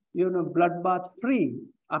remained, bloodbath free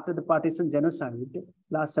after the partisan genocide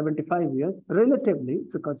last 75 years, relatively,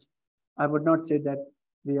 because I would not say that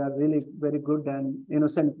we are really very good and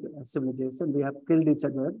innocent civilization. We have killed each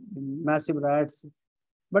other in massive riots.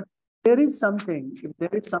 But if there is something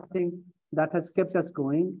that has kept us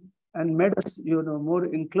going and made us, more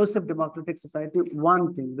inclusive democratic society,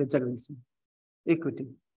 one thing, reservation,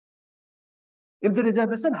 equity. If the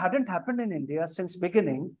reservation hadn't happened in India since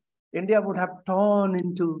beginning, India would have torn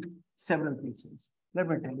into several pieces. Let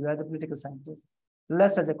me tell you, as a political scientist,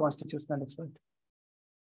 less as a constitutional expert.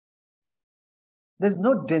 There's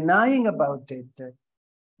no denying about it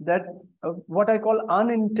that what I call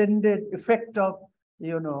unintended effect of,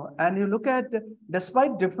 and you look at,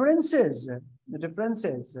 despite differences in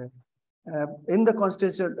the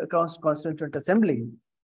Constituent Assembly,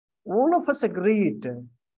 all of us agreed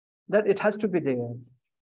that it has to be there.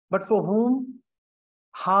 But for whom,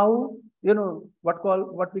 how,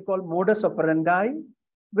 what we call modus operandi,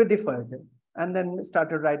 we differed. And then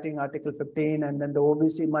started writing Article 15 and then the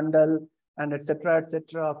OBC Mandal, and etc.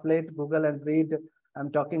 Of late, Google and read,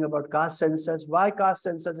 I'm talking about caste census. Why caste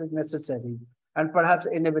census is necessary and perhaps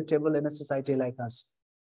inevitable in a society like us,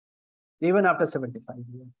 even after 75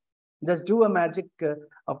 years. Just do a magic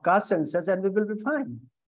of caste census and we will be fine.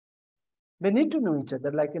 We need to know each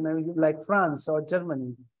other, like, like France or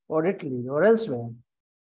Germany or Italy or elsewhere.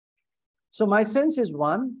 So my sense is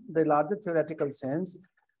one, the larger theoretical sense,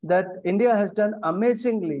 that India has done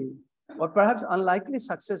amazingly or perhaps unlikely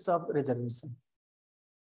success of reservation.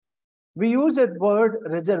 We use a word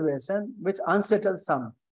reservation, which unsettles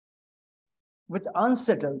some, which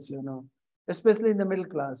unsettles, especially in the middle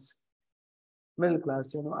class,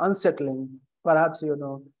 unsettling, perhaps,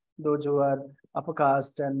 those who are upper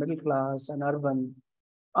caste and middle class and urban,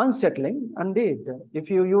 unsettling. Indeed, if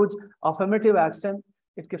you use affirmative action,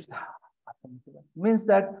 it gives, means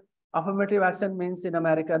that affirmative action means in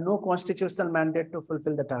America, no constitutional mandate to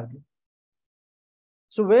fulfill the target.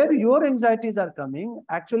 So where your anxieties are coming,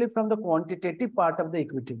 actually from the quantitative part of the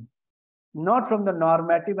equity, not from the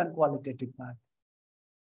normative and qualitative part.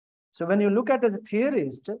 So when you look at it as a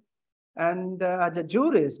theorist and as a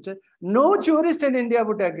jurist, no jurist in India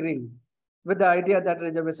would agree with the idea that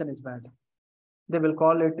reservation is bad. They will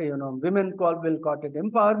call it, women will call it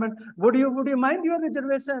empowerment. Would you mind your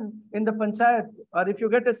reservation in the panchayat? Or if you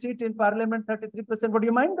get a seat in parliament, 33%, would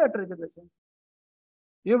you mind that reservation?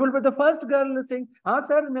 You will be the first girl saying,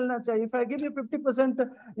 sir, milna chahiye. If I give you 50%,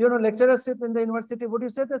 lecturership in the university, would you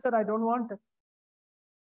say that, sir, I don't want it?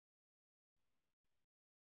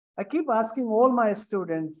 I keep asking all my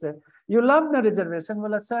students, you love the reservation?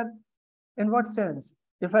 Well, sir, in what sense?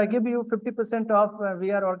 If I give you 50% off,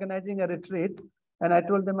 we are organizing a retreat, and I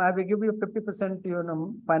told them I will give you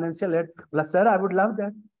 50%, financial aid. Well, sir, I would love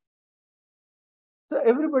that. So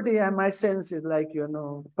everybody, and my sense is like,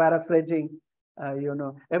 paraphrasing,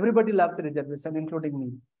 everybody loves reservation, including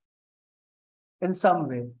me, in some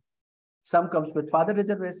way. Some comes with father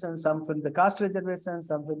reservation, some with the caste reservation,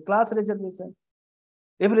 some with class reservation.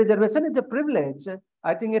 If reservation is a privilege,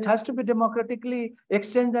 I think it has to be democratically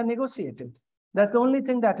exchanged and negotiated. That's the only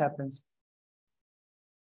thing that happens.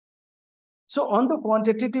 So on the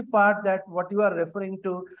quantitative part, that what you are referring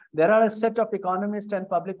to, there are a set of economists and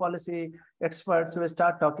public policy experts who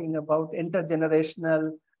start talking about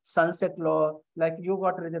intergenerational sunset law, like you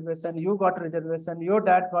got reservation, your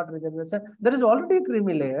dad got reservation. There is already a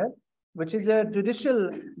creamy layer, which is a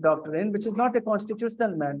judicial doctrine, which is not a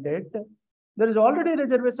constitutional mandate. There is already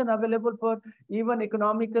reservation available for even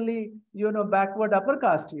economically, backward upper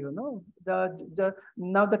caste,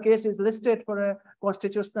 now the case is listed for a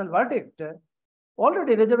constitutional verdict.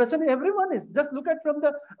 Already reservation, everyone is. Just look at from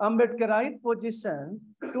the Ambedkarite position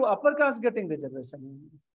to upper caste getting reservation.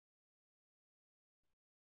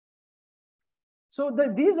 So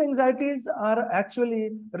these anxieties are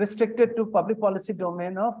actually restricted to public policy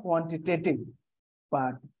domain of quantitative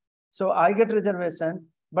part. So I get reservation,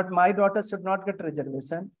 but my daughter should not get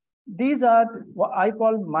reservation. These are what I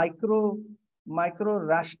call micro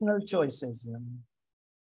rational choices.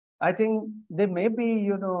 I think they may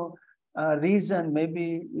be, reason,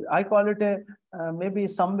 maybe I call it maybe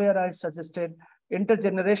somewhere I suggested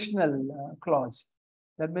intergenerational clause.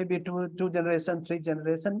 That may be two generation, 3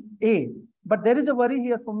 generation A. But there is a worry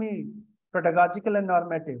here for me, pedagogical and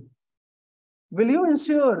normative. Will you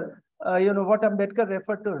ensure, what Ambedkar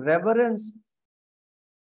referred to,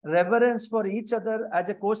 reverence for each other as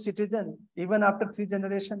a co-citizen, even after 3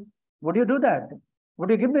 generations? Would you do that? Would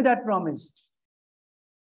you give me that promise?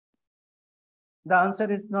 The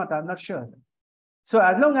answer is not, I'm not sure. So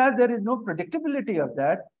as long as there is no predictability of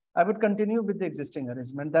that, I would continue with the existing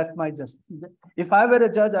arrangement. That might just, if I were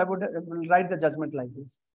a judge, I would write the judgment like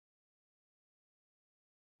this.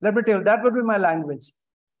 Let me tell you, that would be my language.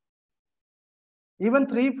 Even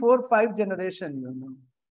 3, 4, 5 generation,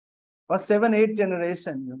 or 7, 8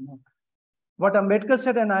 generation, What Ambedkar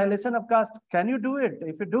said, annihilation of caste, can you do it?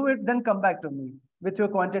 If you do it, then come back to me. With your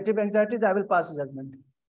quantitative anxieties, I will pass judgment.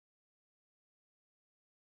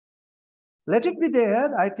 Let it be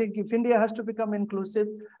there. I think if India has to become inclusive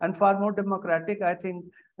and far more democratic, I think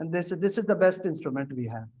and this is the best instrument we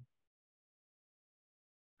have.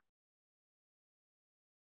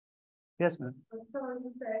 Yes, ma'am.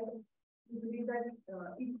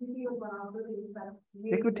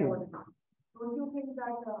 Equity. Don't you think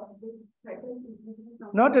that this threatens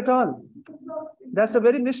equity? Not at all. That's a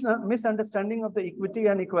very misunderstanding of the equity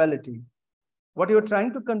and equality. What you're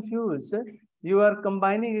trying to confuse, you are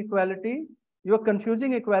combining equality, you are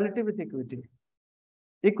confusing equality with equity.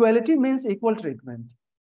 Equality means equal treatment.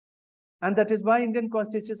 And that is why Indian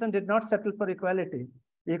Constitution did not settle for equality,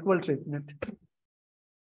 equal treatment.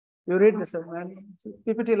 You read this, man.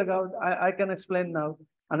 PPT lagao. I can explain now,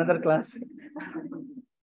 another class.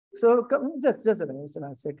 So just a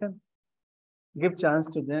second. Give chance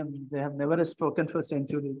to them. They have never spoken for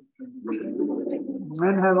centuries.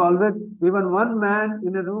 Men have always, even one man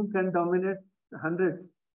in a room can dominate hundreds.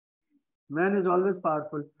 Man is always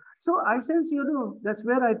powerful. So I sense, that's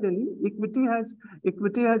where I tell you, equity has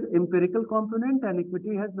empirical component and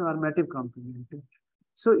equity has normative component.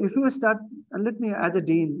 So if you start, and let me, as a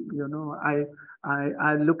dean,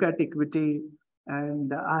 I look at equity,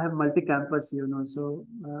 and I have multi-campus, so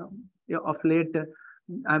of late,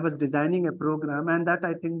 I was designing a program, and that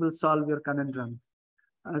I think will solve your conundrum.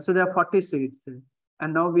 So there are 40 seats,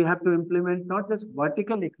 and now we have to implement not just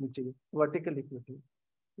vertical equity,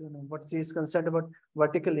 what she is concerned about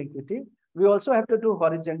vertical equity. We also have to do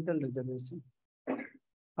horizontal reservation.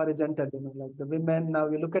 Horizontal, like the women, now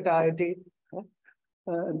we look at IIT,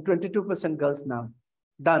 22% girls now,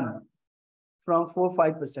 done from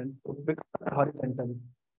 4-5%,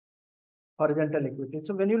 horizontal equity.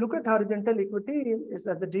 So when you look at horizontal equity, as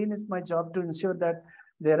the dean, is my job to ensure that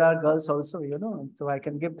there are girls also, so I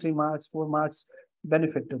can give 3 marks, 4 marks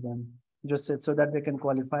benefit to them, just so that they can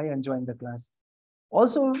qualify and join the class.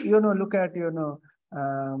 Also, look at,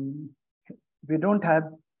 we don't have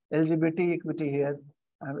LGBT equity here.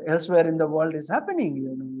 Elsewhere in the world is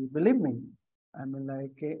happening, believe me. I mean,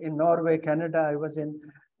 like in Norway, Canada, I was in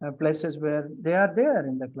places where they are there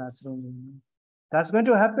in the classroom. That's going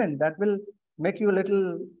to happen. That will make you a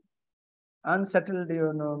little unsettled,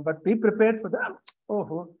 but be prepared for that.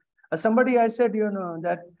 Oh, somebody I said,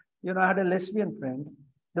 that, I had a lesbian friend.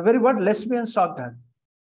 The very word lesbian shocked her.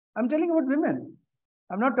 I'm telling you about women.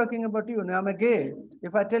 I'm not talking about you. Now, I'm a gay.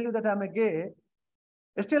 If I tell you that I'm a gay,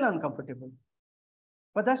 it's still uncomfortable.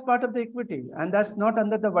 But that's part of the equity. And that's not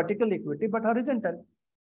under the vertical equity, but horizontal.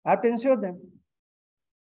 I have to ensure them.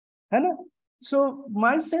 Hello? So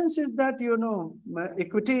my sense is that,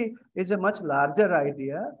 equity is a much larger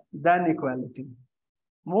idea than equality.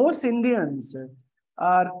 Most Indians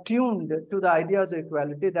are tuned to the ideas of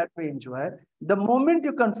equality that we enjoy. The moment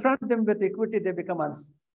you confront them with equity, they become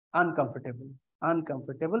uncomfortable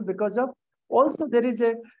because of, also there is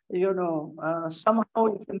a, somehow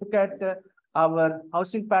if you look at our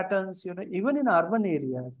housing patterns, even in urban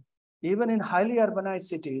areas, even in highly urbanized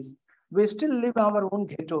cities, we still live our own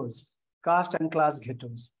ghettos, caste and class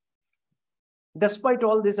ghettos. Despite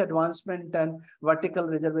all this advancement and vertical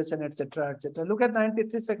reservation, etc., etc. Look at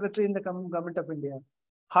 93 secretary in the government of India.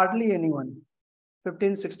 Hardly anyone,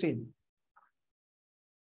 15, 16.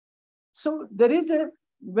 So there is a,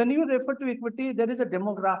 when you refer to equity, there is a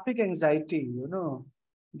demographic anxiety,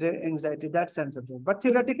 the anxiety, that sense of it. But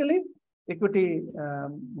theoretically, equity,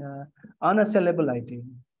 unassailable idea,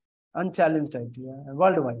 unchallenged idea,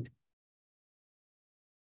 worldwide.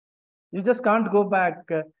 You just can't go back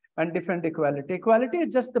and defend equality. Equality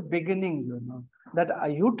is just the beginning, that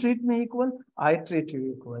you treat me equal, I treat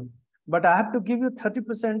you equal. But I have to give you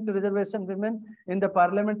 30% reservation women in the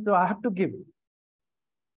parliament, so I have to give.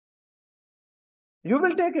 You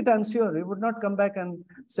will take it, I'm sure. You would not come back and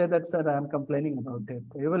say that, sir, I'm complaining about it.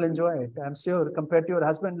 You will enjoy it, I'm sure, compared to your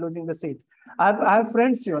husband losing the seat. I have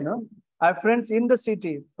friends, I have friends in the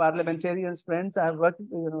city, parliamentarians, friends. I have worked,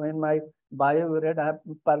 in my bio, read, I have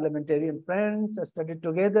parliamentarian friends, I studied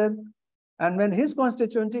together. And when his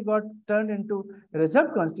constituency got turned into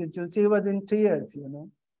reserved constituency, he was in tears,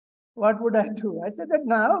 What would I do? I said that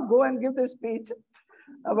now go and give the speech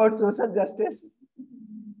about social justice.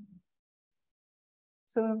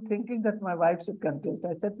 So I'm thinking that my wife should contest.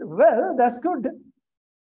 I said, well, that's good.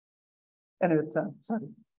 Anyway, sorry.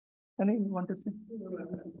 Anyone want to say?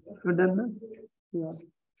 You done that? Yeah.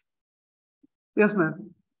 Yes,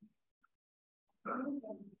 ma'am.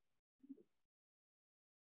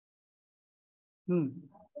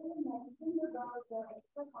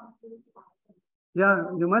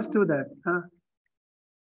 Yeah, you must do that. Huh?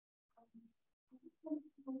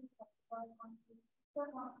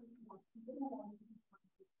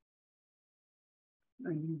 I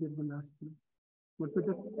didn't get the last one. What was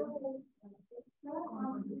it?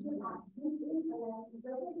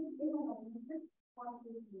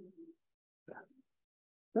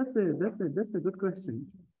 That's a good question.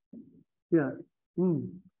 Yeah.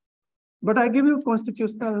 But I give you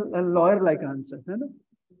constitutional lawyer-like answer,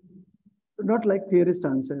 not like theorist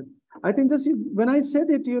answer. I think just when I said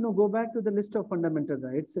it, go back to the list of fundamental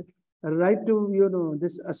rights, right to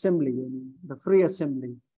this assembly, the free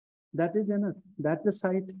assembly. That is enough. That's the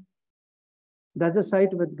site. That's a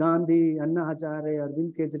site with Gandhi, Anna Hazare,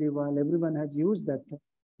 Arvind Kejriwal. Everyone has used that,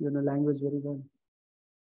 language very well.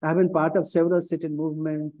 I have been part of several sit-in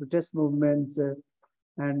movements, protest movements,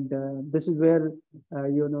 and this is where,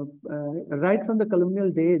 right from the colonial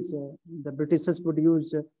days, the Britishers would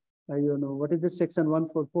use, what is this section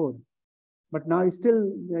 144? But now still,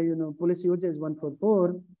 police uses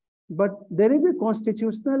 144. But there is a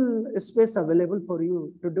constitutional space available for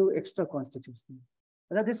you to do extra constitutional.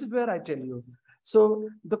 Now, this is where I tell you. So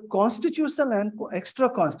the constitutional and extra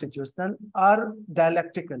constitutional are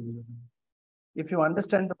dialectical. If you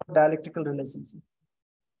understand the dialectical relationship.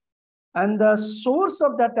 And the source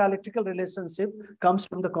of that dialectical relationship comes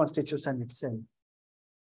from the constitution itself.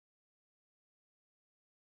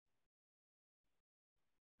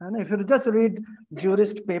 And if you just read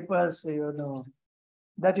jurist papers,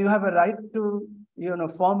 that you have a right to,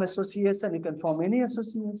 form association, you can form any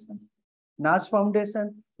association. NAS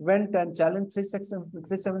Foundation went and challenged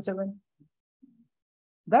 377.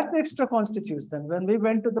 That's extra constitution. When we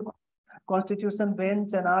went to the constitution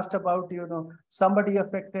bench and asked about, somebody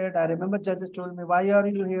affected, I remember judges told me, why are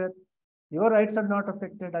you here? Your rights are not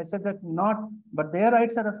affected. I said that not, but their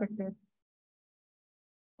rights are affected.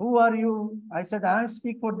 Who are you? I said, I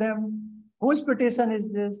speak for them. Whose petition is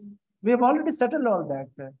this? We have already settled all that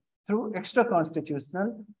through extra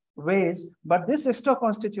constitutional ways, but this extra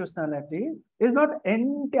constitutionality is not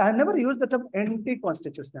anti. I never used the term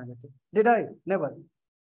anti-constitutionality. Did I? Never.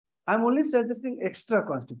 I'm only suggesting extra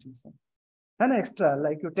constitution. And extra,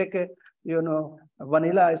 like you take a,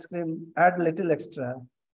 vanilla ice cream, add little extra,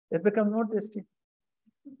 it becomes more tasty.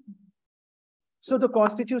 So the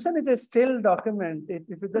constitution is a still document.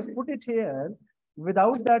 If you just put it here,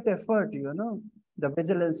 without that effort, the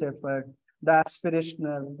vigilance effort, the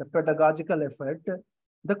aspirational, the pedagogical effort,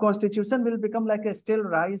 the constitution will become like a still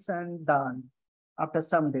rice and dal after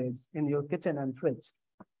some days in your kitchen and fridge.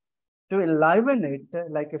 To enliven it,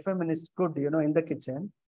 like a feminist could, in the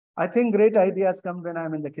kitchen, I think great ideas come when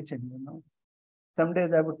I'm in the kitchen, Some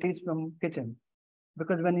days I would teach from kitchen.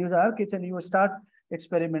 Because when you are kitchen, you start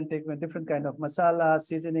experimenting with different kind of masala,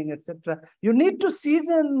 seasoning, etc. You need to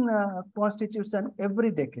season constitution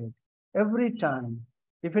every decade, every time.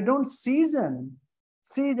 If you don't season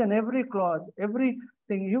every clause,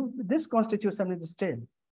 everything, this constitution is still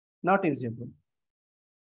not usable.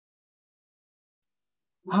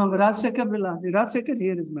 Rajsekhar,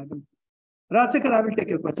 here is madam. Rajsekhar, I will take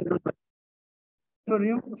your question. For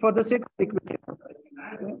you, for the sake of equity.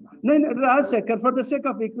 No, Rajsekhar, for the sake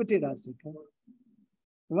of equity, Rajsekhar.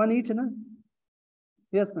 One each, na?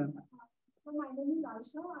 Yes, ma'am. So my name is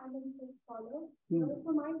Asha, I'm a scholar.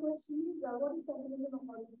 So my question is, what is feminism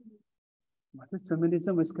according to you? What is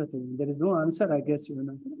feminism? There is no answer, I guess,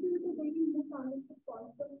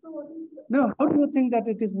 No, how do you think that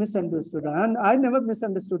it is misunderstood? And I never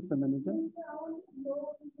misunderstood feminism.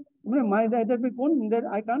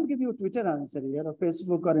 I can't give you a Twitter answer here, or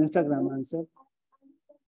Facebook or Instagram answer.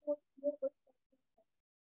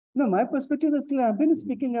 No, my perspective is clear. I've been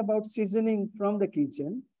speaking about seasoning from the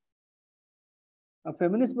kitchen. A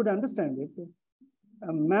feminist would understand it.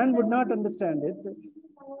 A man would not understand it.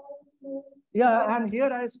 Yeah, and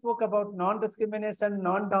here I spoke about non-discrimination,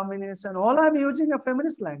 non-domination. All I'm using a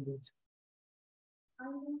feminist language.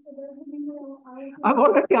 I've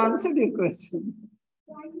already answered your question.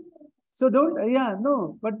 So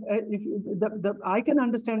don't, but I can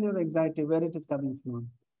understand your anxiety, where it is coming from.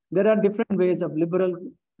 There are different ways of liberal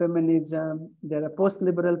feminism, there are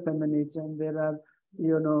post-liberal feminism, there are,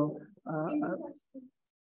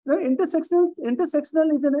 intersectional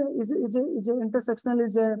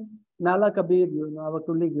is a Nala Kabir, our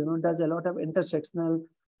colleague, does a lot of intersectional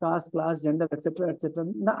caste, class, gender, etc., etc.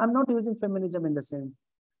 Now, I'm not using feminism in the sense,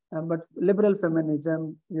 but liberal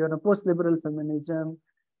feminism, post-liberal feminism,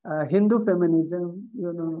 Hindu feminism,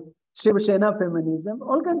 Shiv Sena feminism,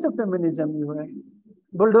 all kinds of feminism you have.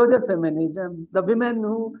 Bulldozer feminism, the women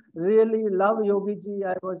who really love Yogi Ji.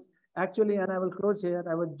 I was actually, and I will close here,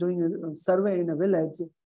 I was doing a survey in a village,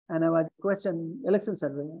 and I was election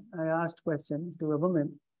survey. I asked question to a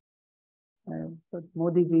woman, but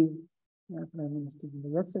Modi Ji, Prime Minister,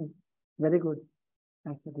 yes, sir, very good.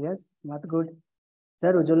 I said, yes, not good.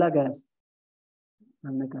 Sir, Ujjwala gas.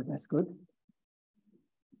 That's good.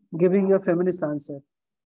 Giving you a feminist answer.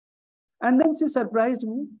 And then she surprised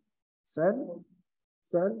me, sir,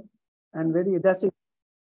 and that's it,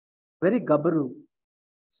 very gabru.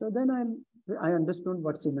 So then I understood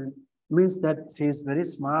what she meant. Means that she is very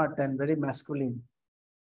smart and very masculine.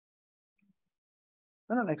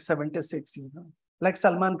 Like 76, like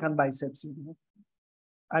Salman Khan biceps,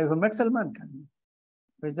 I have met Salman Khan.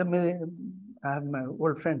 I have my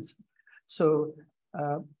old friends. So,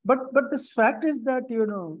 but this fact is that,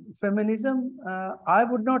 feminism, I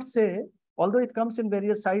would not say, although it comes in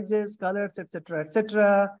various sizes, colors, etc.,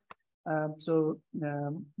 etc. There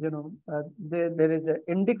is an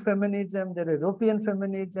Indic feminism, there is European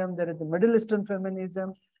feminism, there is the Middle Eastern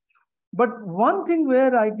feminism. But one thing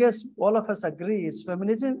where I guess all of us agree is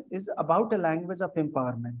feminism is about a language of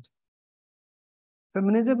empowerment.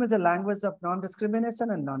 Feminism is a language of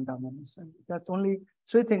non-discrimination and non-domination. That's only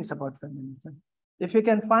 3 things about feminism. If you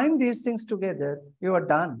can find these things together, you are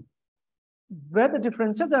done. Where the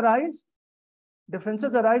differences arise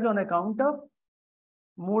on account of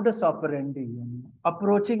modus operandi,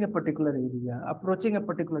 approaching a particular area, approaching a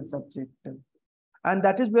particular subject. And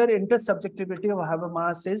that is where intersubjectivity of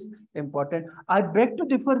Habermas is important. I beg to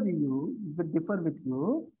differ with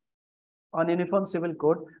you on Uniform Civil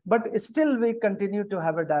Code, but still we continue to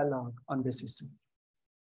have a dialogue on this issue.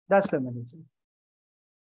 That's feminism.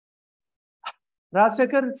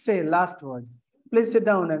 Rajsekhar, say last word. Please sit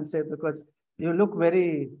down and say, because you look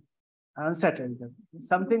very unsettled.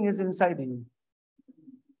 Something is inside you,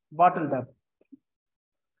 bottled up.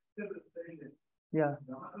 Yeah.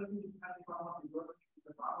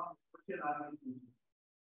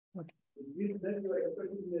 Okay.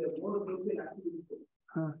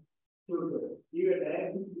 Huh.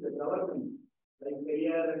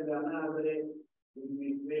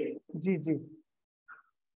 Ji.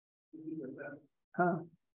 Huh.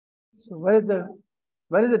 So where is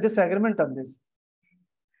the disagreement on this?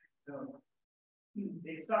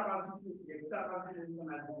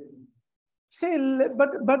 See, but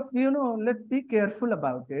let's be careful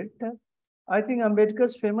about it. I think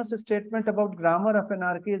Ambedkar's famous statement about grammar of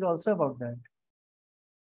anarchy is also about that.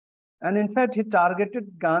 And in fact, he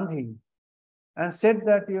targeted Gandhi and said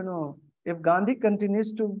that, if Gandhi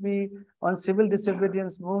continues to be on civil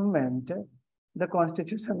disobedience movement, the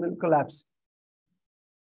constitution will collapse.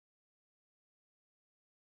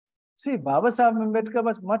 See, Baba Sahib Ambedkar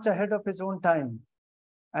was much ahead of his own time.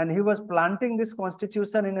 And he was planting this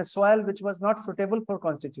constitution in a soil which was not suitable for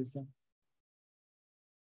constitution.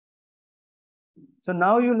 So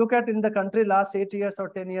now you look at in the country last 8 years or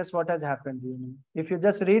 10 years, what has happened? If you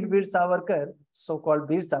just read Veer Savarkar, so-called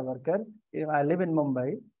Veer Savarkar, I live in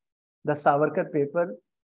Mumbai, the Savarkar paper,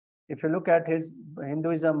 if you look at his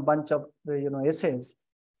Hinduism bunch of essays,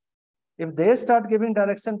 if they start giving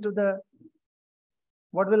direction to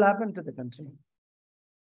what will happen to the country?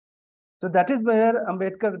 So that is where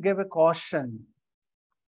Ambedkar gave a caution.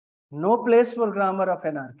 No place for grammar of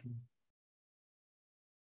anarchy.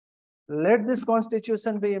 Let this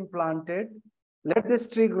constitution be implanted, let this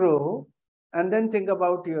tree grow, and then think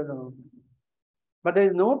about, But there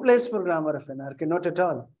is no place for grammar of anarchy, not at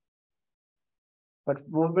all. But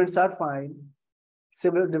movements are fine,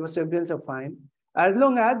 civil disobedience are fine, as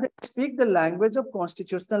long as they speak the language of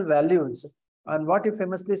constitutional values. And what he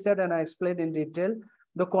famously said, and I explained in detail,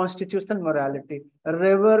 the constitutional morality,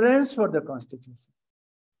 reverence for the constitution,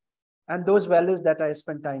 and those values that I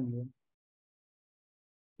spent time here.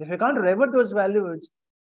 If you can't revere those values,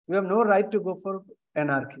 you have no right to go for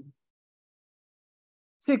anarchy.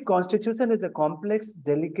 See, constitution is a complex,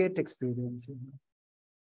 delicate experience.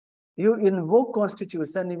 You invoke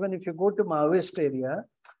constitution, even if you go to Maoist area,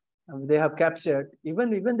 they have captured, even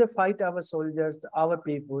they fight our soldiers, our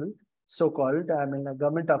people, so-called, a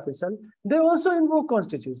government official, they also invoke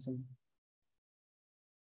constitution.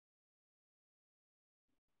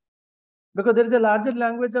 Because there is a larger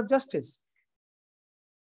language of justice.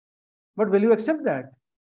 But will you accept that?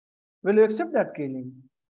 Will you accept that killing?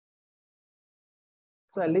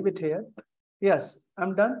 So I'll leave it here. Yes,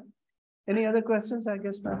 I'm done. Any other questions, I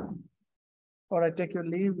guess, ma'am? Or I take your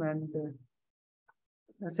leave and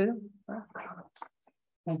that's it.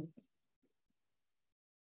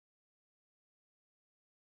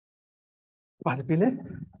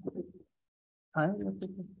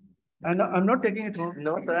 I'm not taking it home.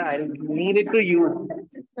 No, sir, I'll need it to use.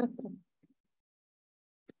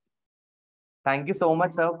 Thank you so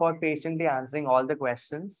much, sir, for patiently answering all the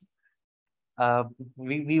questions.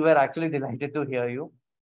 We were actually delighted to hear you.